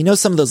breathe. You know,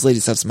 some of those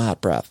ladies have some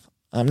hot breath.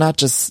 I'm not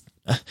just,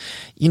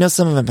 you know,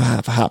 some of them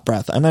have hot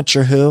breath. I'm not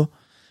sure who,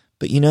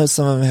 but you know,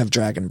 some of them have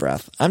dragon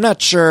breath. I'm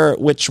not sure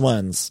which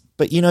ones,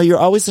 but you know, you're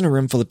always in a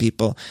room full of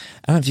people.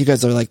 I don't know if you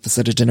guys are like this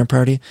at a dinner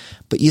party,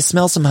 but you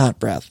smell some hot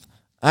breath.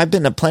 I've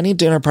been to plenty of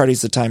dinner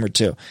parties a time or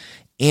two.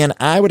 And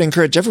I would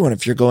encourage everyone,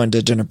 if you're going to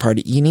a dinner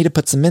party, you need to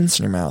put some mints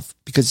in your mouth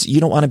because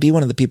you don't want to be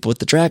one of the people with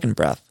the dragon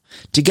breath.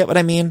 Do you get what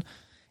I mean?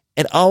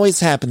 It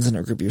always happens in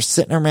a group. You're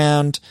sitting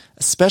around,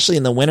 especially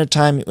in the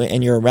wintertime,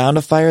 and you're around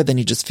a fire, then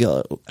you just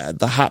feel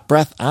the hot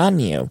breath on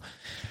you.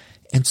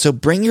 And so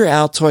bring your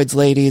Altoids,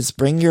 ladies.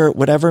 Bring your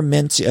whatever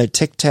mints,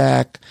 Tic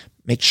Tac.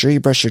 Make sure you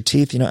brush your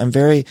teeth. You know, I'm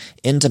very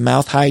into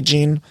mouth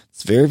hygiene.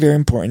 It's very, very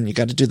important. You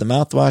got to do the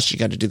mouthwash. You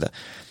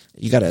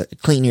got to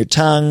clean your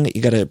tongue.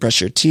 You got to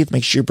brush your teeth.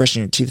 Make sure you're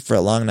brushing your teeth for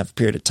a long enough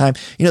period of time.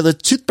 You know, the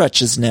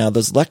toothbrushes now,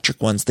 those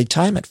electric ones, they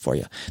time it for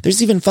you.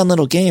 There's even fun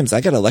little games. I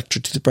got an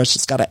electric toothbrush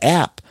that's got an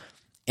app,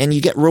 and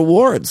you get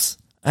rewards.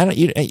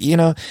 You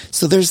know,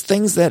 so there's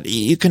things that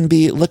you can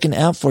be looking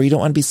out for. You don't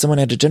want to be someone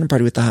at a dinner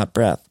party with a hot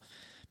breath,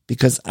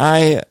 because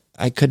I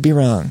could be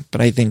wrong,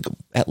 but I think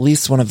at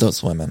least one of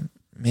those women,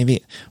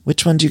 maybe,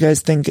 which one do you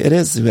guys think it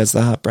is who has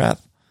the hot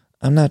breath?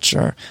 I'm not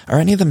sure. Are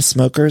any of them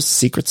smokers,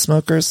 secret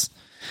smokers?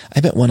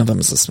 I bet one of them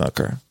is a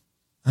smoker.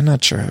 I'm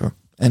not sure who.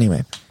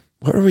 Anyway,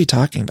 what were we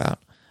talking about?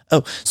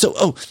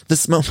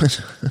 This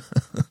moment.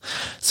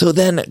 So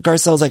then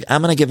Garcelle's like,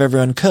 "I'm going to give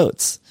everyone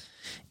coats."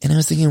 And I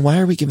was thinking, why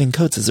are we giving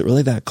coats? Is it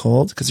really that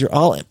cold? Because you're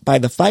all by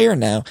the fire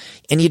now,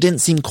 and you didn't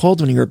seem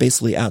cold when you were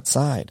basically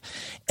outside.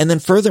 And then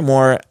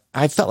furthermore,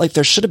 I felt like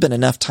there should have been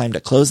enough time to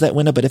close that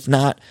window, but if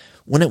not,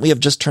 wouldn't we have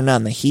just turned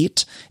on the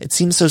heat? It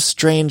seems so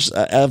strange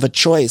of a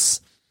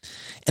choice.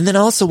 And then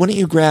also, wouldn't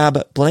you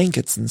grab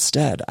blankets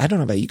instead? I don't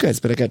know about you guys,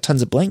 but I got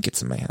tons of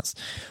blankets in my house.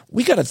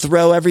 We got to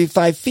throw every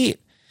 5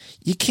 feet.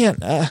 You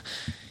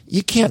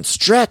can't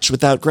stretch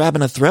without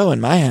grabbing a throw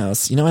in my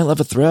house. You know, I love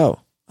a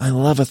throw. I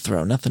love a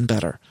throw. Nothing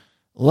better.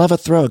 Love a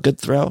throw, a good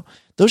throw.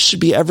 Those should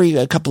be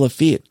every couple of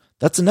feet.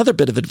 That's another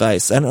bit of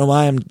advice. I don't know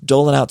why I'm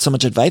doling out so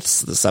much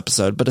advice this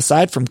episode, but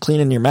aside from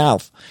cleaning your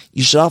mouth,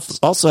 you should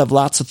also have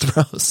lots of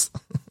throws.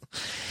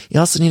 You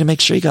also need to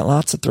make sure you got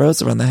lots of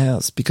throws around the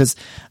house, because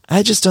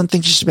I just don't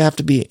think you should have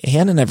to be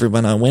handing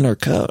everyone a winter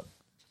coat.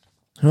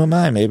 Who am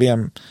I? Maybe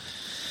I'm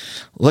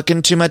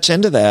looking too much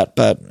into that,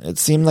 but it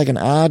seemed like an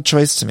odd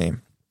choice to me.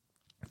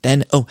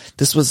 Then,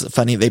 this was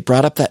funny. They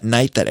brought up that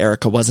night that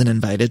Erica wasn't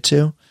invited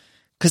to.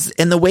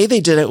 And the way they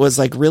did it was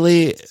like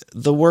really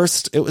the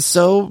worst. It was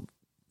so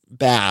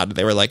bad.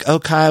 They were like, "Oh,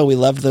 Kyle, we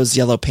loved those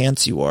yellow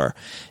pants you wore."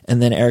 And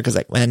then Erica's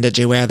like, "When did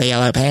you wear the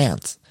yellow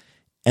pants?"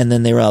 And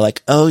then they were all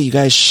like, "Oh, you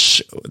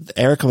guys,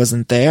 Erica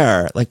wasn't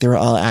there." Like they were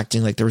all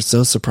acting like they were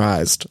so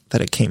surprised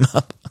that it came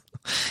up.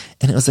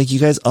 And it was like, you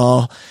guys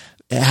all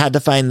had to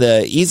find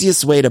the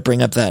easiest way to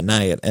bring up that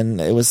night.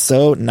 And it was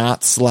so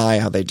not sly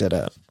how they did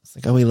it. It's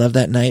like, "Oh, we love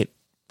that night.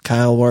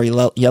 Kyle wore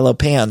yellow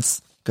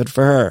pants. Good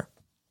for her."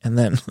 And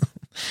then,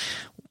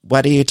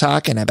 "What are you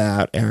talking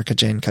about?" Erica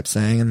Jane kept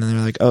saying. And then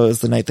they're like, "Oh, it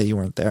was the night that you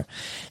weren't there."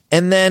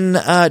 And then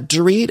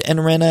Dorit and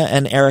Rinna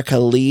and Erica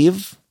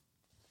leave.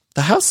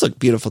 The house looked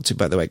beautiful too,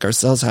 by the way.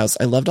 Garcelle's house.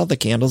 I loved all the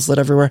candles lit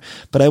everywhere,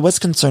 but I was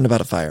concerned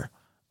about a fire.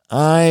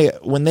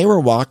 When they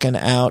were walking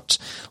out,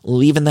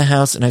 leaving the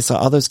house, and I saw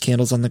all those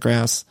candles on the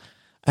grass,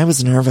 I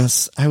was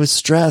nervous. I was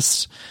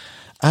stressed.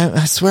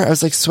 I swear, I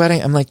was like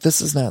sweating. I'm like, this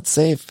is not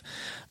safe.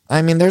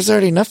 I mean, there's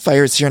already enough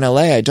fires here in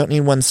LA. I don't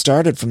need one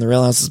started from the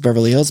Real Houses of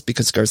Beverly Hills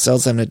because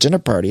Garcelle's having a dinner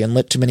party and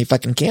lit too many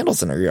fucking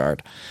candles in her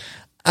yard.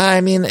 I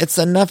mean, it's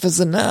enough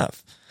is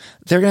enough.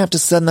 They're going to have to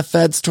send the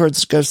feds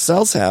towards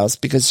Garcelle's house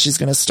because she's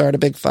going to start a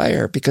big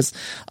fire because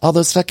all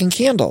those fucking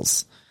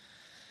candles.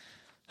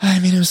 I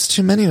mean, it was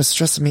too many. It was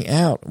stressing me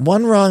out.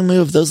 One wrong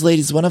move, those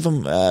ladies, one of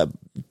them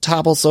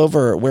topples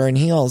over wearing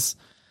heels.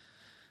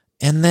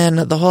 And then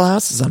the whole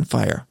house is on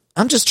fire.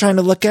 I'm just trying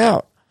to look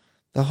out.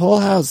 The whole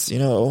house,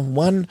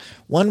 one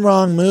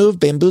wrong move,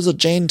 Bamboozled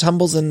Jane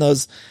tumbles in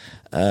those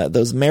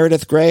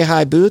Meredith Grey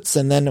high boots,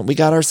 and then we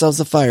got ourselves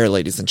a fire,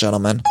 ladies and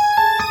gentlemen.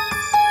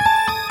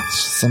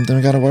 It's just something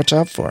we gotta watch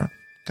out for.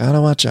 Gotta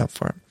watch out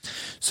for.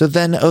 So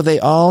then, they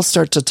all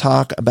start to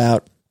talk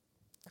about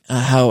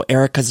how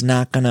Erica's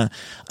not gonna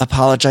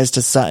apologize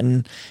to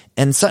Sutton,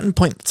 and Sutton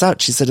points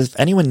out, she said, if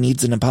anyone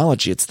needs an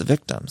apology, it's the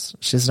victims.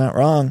 She's not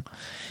wrong.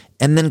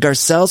 And then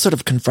Garcelle sort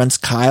of confronts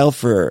Kyle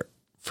for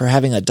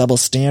having a double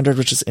standard,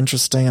 which is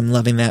interesting. I'm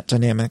loving that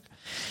dynamic.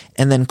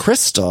 And then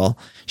Crystal,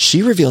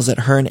 she reveals that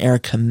her and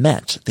Erica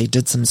met. They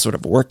did some sort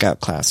of workout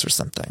class or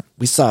something.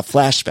 We saw a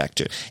flashback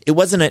to it. It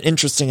wasn't an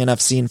interesting enough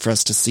scene for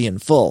us to see in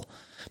full,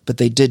 but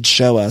they did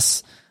show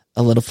us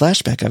a little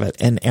flashback of it.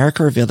 And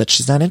Erica revealed that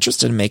she's not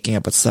interested in making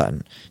up with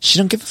Sutton. She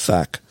don't give a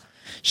fuck.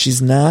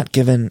 She's not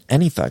given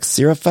any fucks.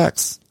 0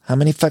 fucks. How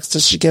many fucks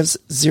does she give?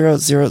 0,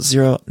 0,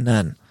 0,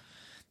 none.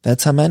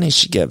 That's how many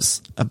she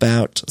gives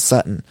about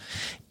Sutton.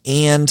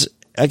 And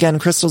again,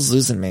 Crystal's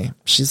losing me.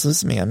 She's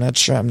losing me. I'm not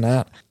sure I'm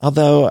not.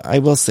 Although I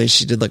will say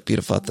she did look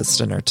beautiful at this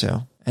dinner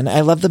too. And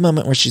I love the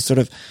moment where she sort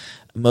of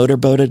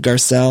motorboated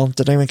Garcelle.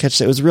 Did anyone catch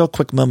that? It was a real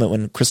quick moment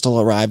when Crystal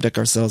arrived at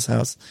Garcelle's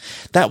house.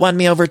 That won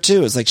me over too.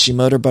 It was like she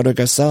motorboated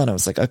Garcelle and I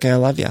was like, okay, I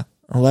love you.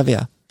 I love you.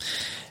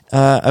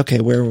 Okay,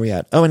 where were we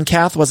at? Oh, and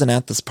Kath wasn't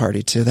at this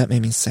party too. That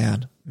made me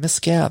sad. Miss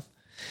Kath.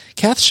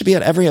 Kath should be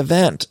at every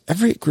event,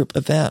 every group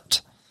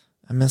event.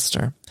 I missed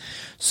her.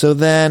 So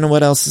then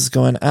what else is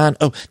going on?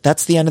 Oh,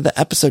 that's the end of the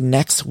episode.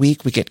 Next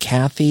week, we get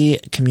Kathy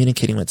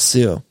communicating with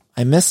Sue.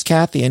 I missed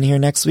Kathy in here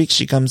next week.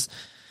 She comes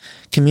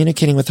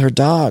communicating with her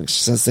dog.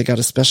 She says they got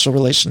a special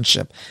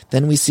relationship.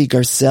 Then we see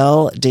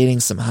Garcelle dating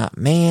some hot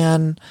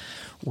man.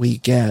 We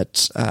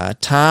get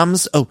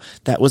Tom's. Oh,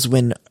 that was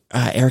when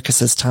Erica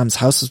says Tom's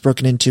house was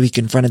broken into. He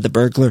confronted the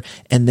burglar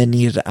and then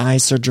needed eye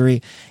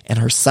surgery. And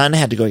her son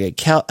had to go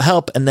get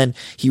help. And then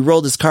he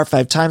rolled his car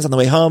 5 times on the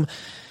way home.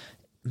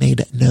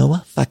 Made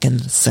no fucking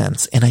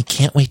sense. And I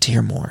can't wait to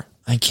hear more.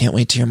 I can't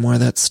wait to hear more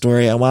of that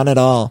story. I want it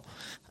all.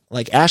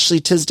 Like Ashley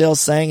Tisdale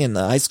sang in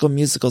the High School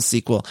Musical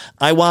sequel.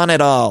 I want it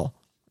all.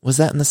 Was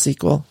that in the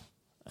sequel?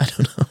 I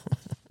don't know.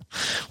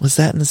 Was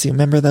that in the sequel?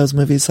 Remember those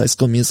movies? High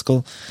School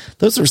Musical?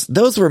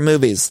 Those were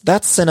movies.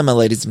 That's cinema,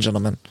 ladies and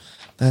gentlemen.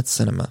 That's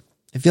cinema.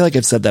 I feel like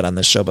I've said that on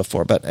this show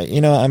before, but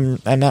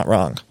I'm not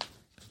wrong.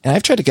 And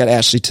I've tried to get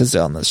Ashley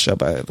Tisdale on this show,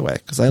 by the way,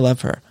 because I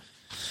love her.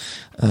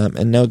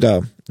 And no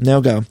go.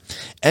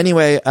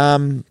 Anyway,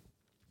 then,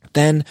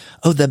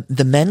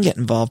 the men get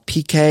involved.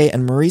 PK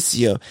and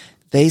Mauricio,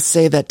 they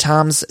say that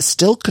Tom's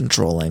still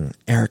controlling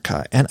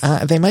Erica. And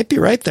they might be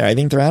right there. I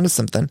think they're onto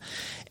something.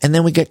 And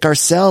then we get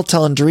Garcelle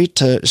telling Dorit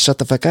to shut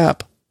the fuck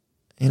up.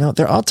 You know,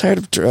 they're all tired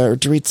of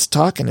Dorit's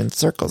talking in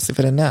circles. They've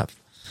had enough.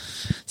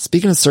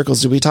 Speaking of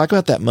circles, did we talk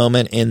about that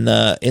moment in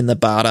the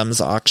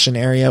Bottoms auction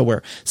area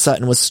where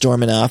Sutton was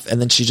storming off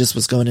and then she just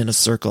was going in a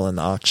circle in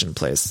the auction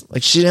place?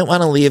 Like, she didn't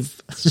want to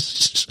leave.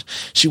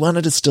 She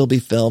wanted to still be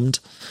filmed,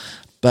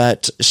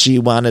 but she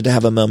wanted to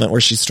have a moment where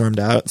she stormed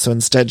out. So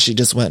instead she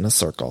just went in a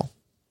circle.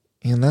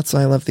 And that's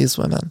why I love these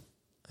women.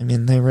 I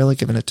mean, they're really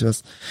giving it to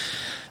us.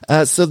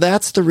 So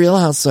that's the Real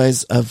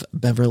Housewives of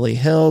Beverly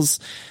Hills.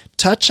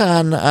 Touch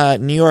on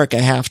New York, I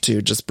have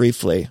to, just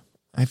briefly.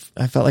 I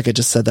felt like I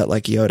just said that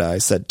like Yoda. I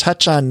said,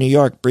 touch on New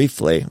York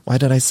briefly. Why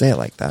did I say it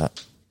like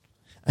that?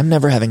 I'm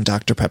never having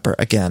Dr. Pepper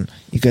again.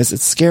 You guys,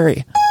 it's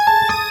scary.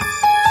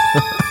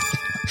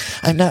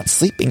 I'm not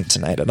sleeping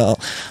tonight at all.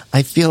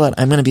 I feel it.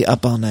 I'm going to be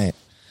up all night.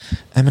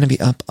 I'm going to be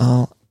up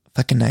all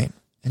fucking night.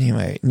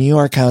 Anyway, New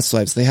York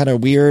Housewives. They had a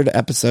weird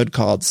episode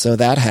called So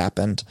That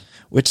Happened,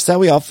 which is how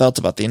we all felt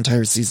about the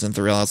entire season of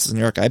The Real Housewives of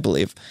New York, I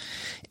believe.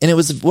 And it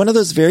was one of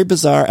those very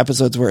bizarre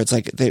episodes where it's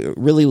like they're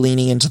really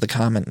leaning into the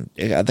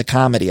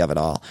comedy of it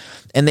all.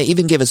 And they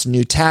even gave us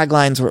new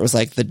taglines where it was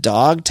like the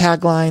dog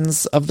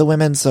taglines of the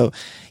women. So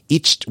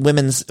each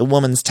woman's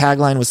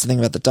tagline was something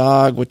about the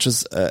dog, which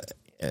was,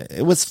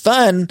 it was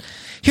fun.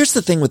 Here's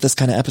the thing with this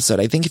kind of episode.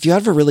 I think if you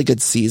have a really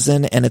good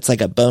season and it's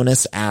like a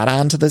bonus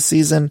add-on to the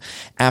season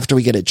after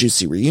we get a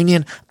juicy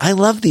reunion, I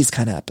love these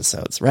kind of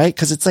episodes, right?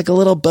 Because it's like a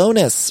little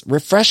bonus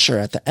refresher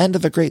at the end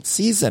of a great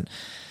season.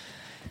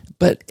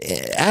 But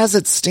as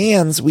it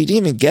stands, we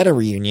didn't even get a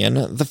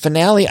reunion. The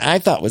finale I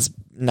thought was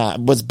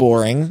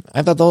boring.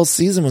 I thought the whole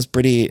season was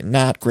pretty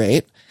not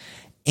great.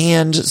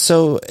 And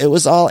so it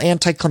was all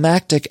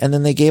anticlimactic. And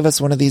then they gave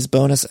us one of these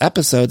bonus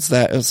episodes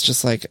that it was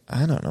just like,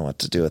 I don't know what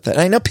to do with it.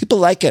 And I know people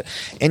like it.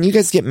 And you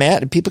guys get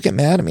mad. And people get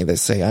mad at me. They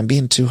say, I'm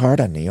being too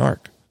hard on New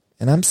York.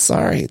 And I'm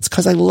sorry. It's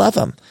because I love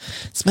them.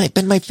 It's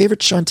been my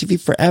favorite show on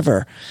TV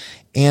forever.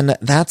 And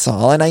that's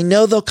all. And I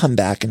know they'll come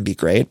back and be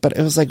great. But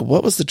it was like,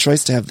 what was the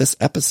choice to have this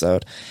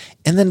episode?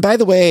 And then, by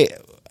the way,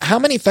 how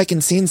many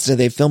fucking scenes did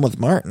they film with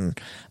Martin?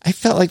 I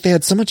felt like they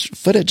had so much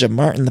footage of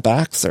Martin the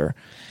boxer.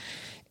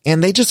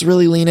 And they just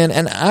really lean in.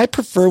 And I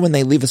prefer when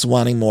they leave us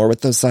wanting more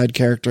with those side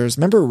characters.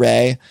 Remember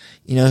Ray,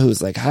 who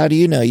was like, how do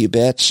you know, you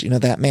bitch?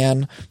 That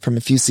man from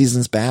a few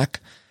seasons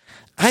back.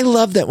 I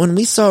love that when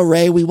we saw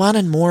Ray, we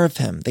wanted more of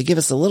him. They gave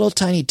us a little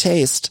tiny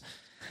taste.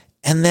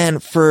 And then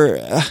for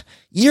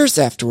years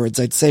afterwards,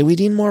 I'd say we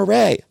need more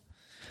Ray.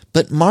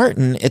 But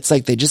Martin, it's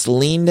like they just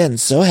leaned in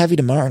so heavy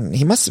to Martin.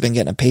 He must have been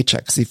getting a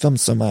paycheck because he filmed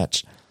so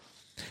much.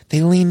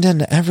 They leaned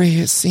into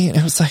every scene.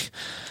 It was like,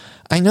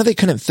 I know they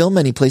couldn't film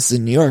many places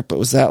in New York, but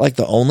was that like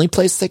the only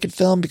place they could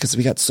film? Because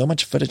we got so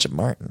much footage of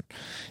Martin.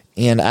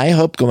 And I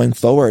hope going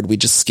forward, we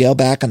just scale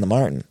back on the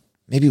Martin.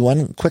 Maybe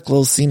one quick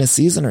little scene a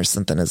season or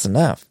something is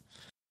enough.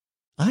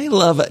 I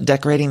love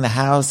decorating the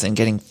house and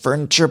getting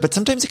furniture, but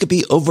sometimes it could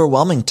be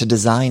overwhelming to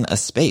design a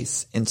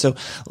space. And so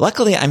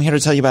luckily, I'm here to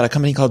tell you about a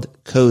company called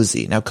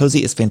Cozy. Now,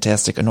 Cozy is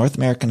fantastic, a North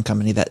American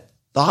company that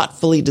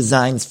thoughtfully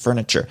designs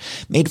furniture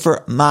made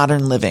for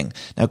modern living.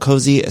 Now,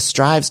 Cozy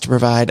strives to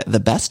provide the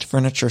best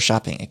furniture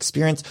shopping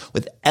experience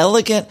with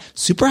elegant,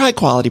 super high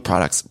quality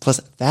products,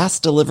 plus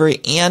fast delivery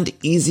and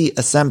easy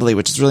assembly,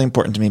 which is really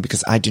important to me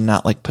because I do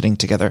not like putting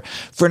together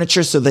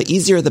furniture. So the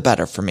easier, the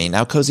better for me.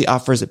 Now, Cozy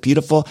offers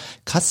beautiful,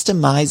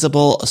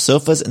 customizable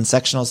sofas and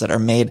sectionals that are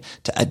made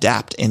to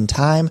adapt in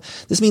time.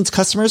 This means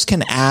customers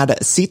can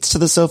add seats to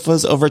the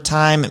sofas over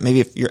time. Maybe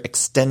if you're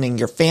extending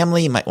your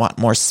family, you might want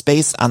more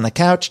space on the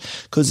couch.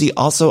 Cozy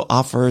also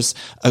offers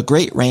a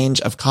great range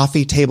of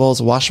coffee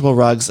tables, washable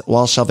rugs,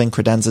 wall shelving,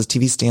 credenzas,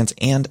 TV stands,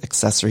 and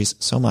accessories.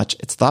 So much.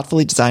 It's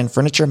thoughtfully designed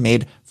furniture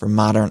made for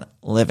modern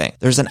living.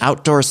 There's an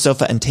outdoor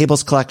sofa and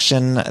tables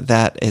collection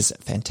that is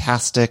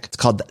fantastic. It's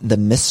called the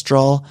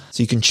Mistral.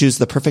 So you can choose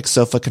the perfect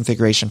sofa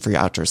configuration for your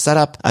outdoor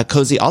setup.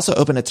 Cozy also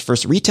opened its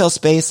first retail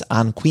space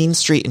on Queen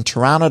Street in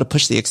Toronto to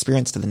push the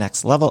experience to the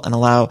next level and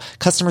allow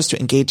customers to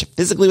engage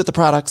physically with the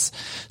products.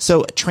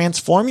 So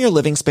transform your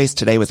living space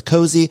today with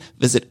Cozy.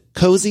 Visit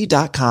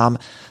cozy.com,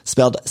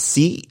 spelled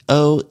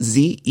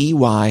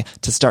COZEY,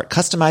 to start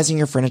customizing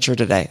your furniture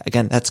today.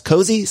 Again, that's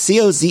Cozy,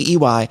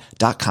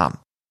 COZEY.com.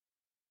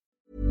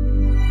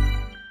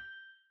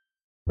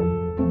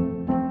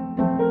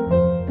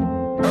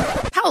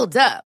 Hold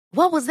up.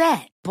 What was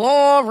that?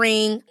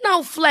 Boring.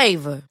 No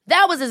flavor.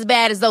 That was as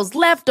bad as those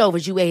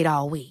leftovers you ate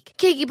all week.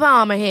 Keke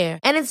Palmer here.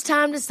 And it's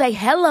time to say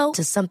hello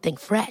to something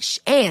fresh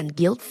and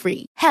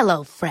guilt-free.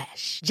 Hello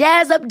Fresh.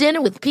 Jazz up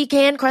dinner with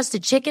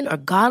pecan-crusted chicken or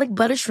garlic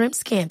butter shrimp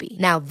scampi.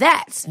 Now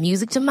that's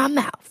music to my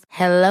mouth.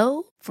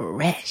 Hello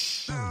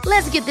Fresh.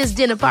 Let's get this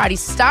dinner party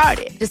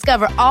started.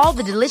 Discover all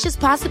the delicious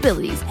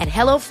possibilities at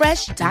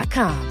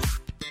HelloFresh.com.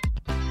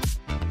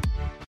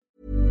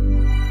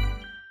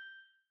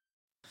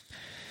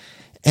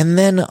 And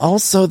then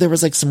also there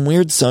was like some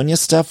weird Sonia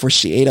stuff where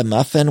she ate a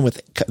muffin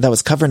that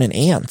was covered in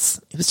ants.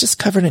 It was just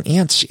covered in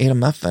ants. She ate a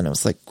muffin. It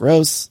was like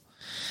gross.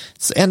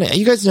 And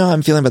you guys know how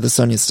I'm feeling about the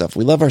Sonia stuff.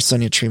 We love our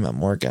Sonia Tremont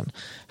Morgan.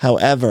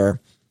 However,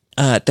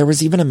 There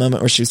was even a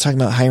moment where she was talking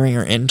about hiring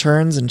her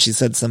interns, and she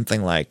said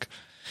something like,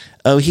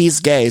 oh, he's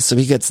gay, so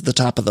he gets to the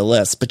top of the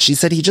list. But she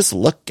said he just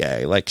looked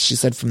gay. Like she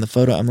said from the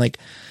photo. I'm like,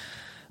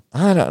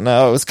 I don't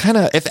know. It was kind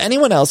of, if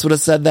anyone else would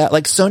have said that,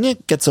 like Sonia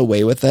gets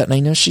away with it. And I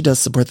know she does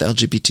support the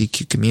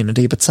LGBTQ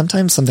community, but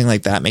sometimes something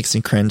like that makes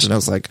me cringe. And I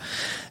was like,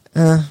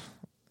 it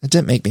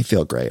didn't make me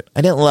feel great.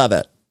 I didn't love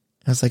it.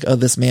 I was like, oh,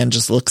 this man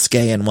just looks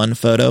gay in one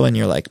photo and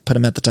you're like, put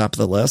him at the top of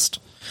the list.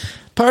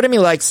 Part of me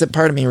likes it.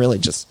 Part of me really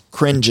just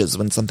cringes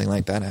when something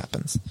like that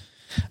happens.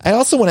 I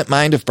also wouldn't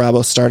mind if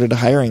Bravo started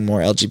hiring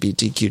more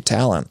LGBTQ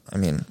talent. I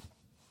mean,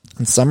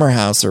 in Summer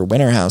House or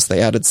Winter House,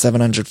 they added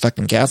 700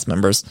 fucking cast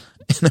members.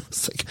 And it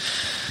was like,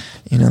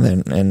 you know,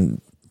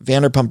 and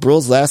Vanderpump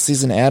Rules last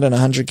season added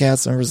 100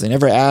 cast members. They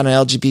never add an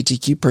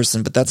LGBTQ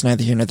person, but that's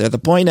neither here nor there. The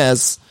point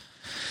is,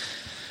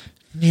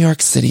 New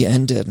York City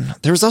ended.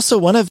 There was also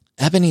one of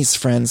Ebony's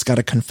friends got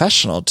a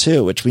confessional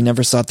too, which we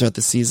never saw throughout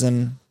the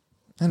season.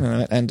 I don't know,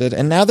 it ended.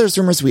 And now there's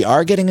rumors we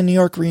are getting a New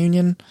York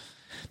reunion.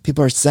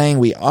 People are saying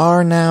we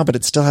are now, but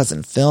it still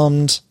hasn't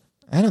filmed.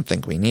 I don't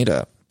think we need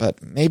it,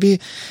 but maybe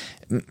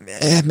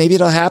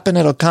it'll happen.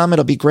 It'll come.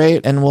 It'll be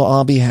great. And we'll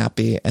all be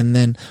happy. And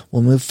then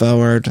we'll move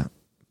forward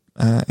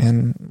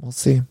and we'll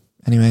see.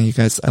 Anyway, you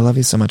guys, I love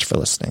you so much for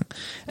listening.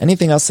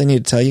 Anything else I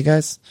need to tell you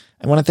guys?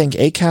 I want to thank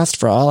Acast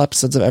for all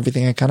episodes of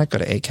Everything Iconic. Go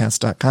to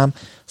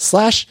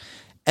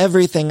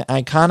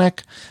acast.com/everythingiconic.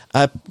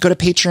 Go to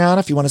Patreon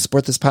if you want to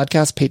support this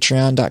podcast,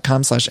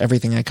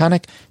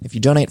 patreon.com/everythingiconic. If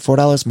you donate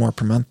 $4 more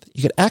per month,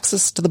 you get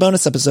access to the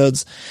bonus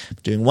episodes. I'm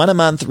doing one a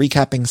month,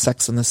 recapping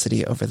Sex and the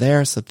City over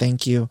there. So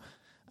thank you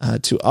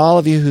to all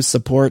of you who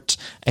support.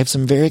 I have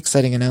some very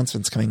exciting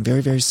announcements coming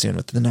very, very soon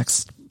within the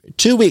next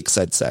 2 weeks,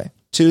 I'd say.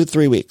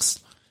 2-3 weeks.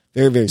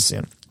 Very, very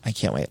soon. I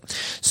can't wait.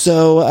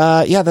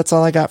 So, yeah, that's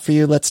all I got for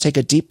you. Let's take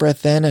a deep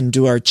breath in and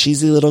do our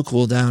cheesy little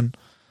cool down.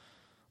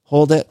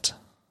 Hold it.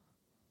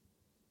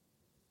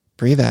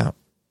 Breathe out.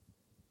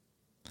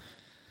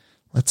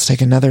 Let's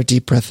take another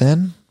deep breath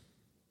in.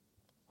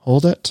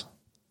 Hold it.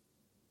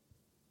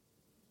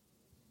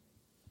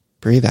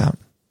 Breathe out.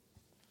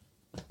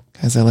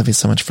 Guys, I love you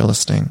so much for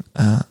listening.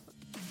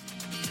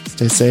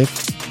 Stay safe.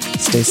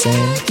 Stay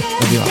sane.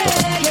 Love you all.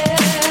 Bye-bye.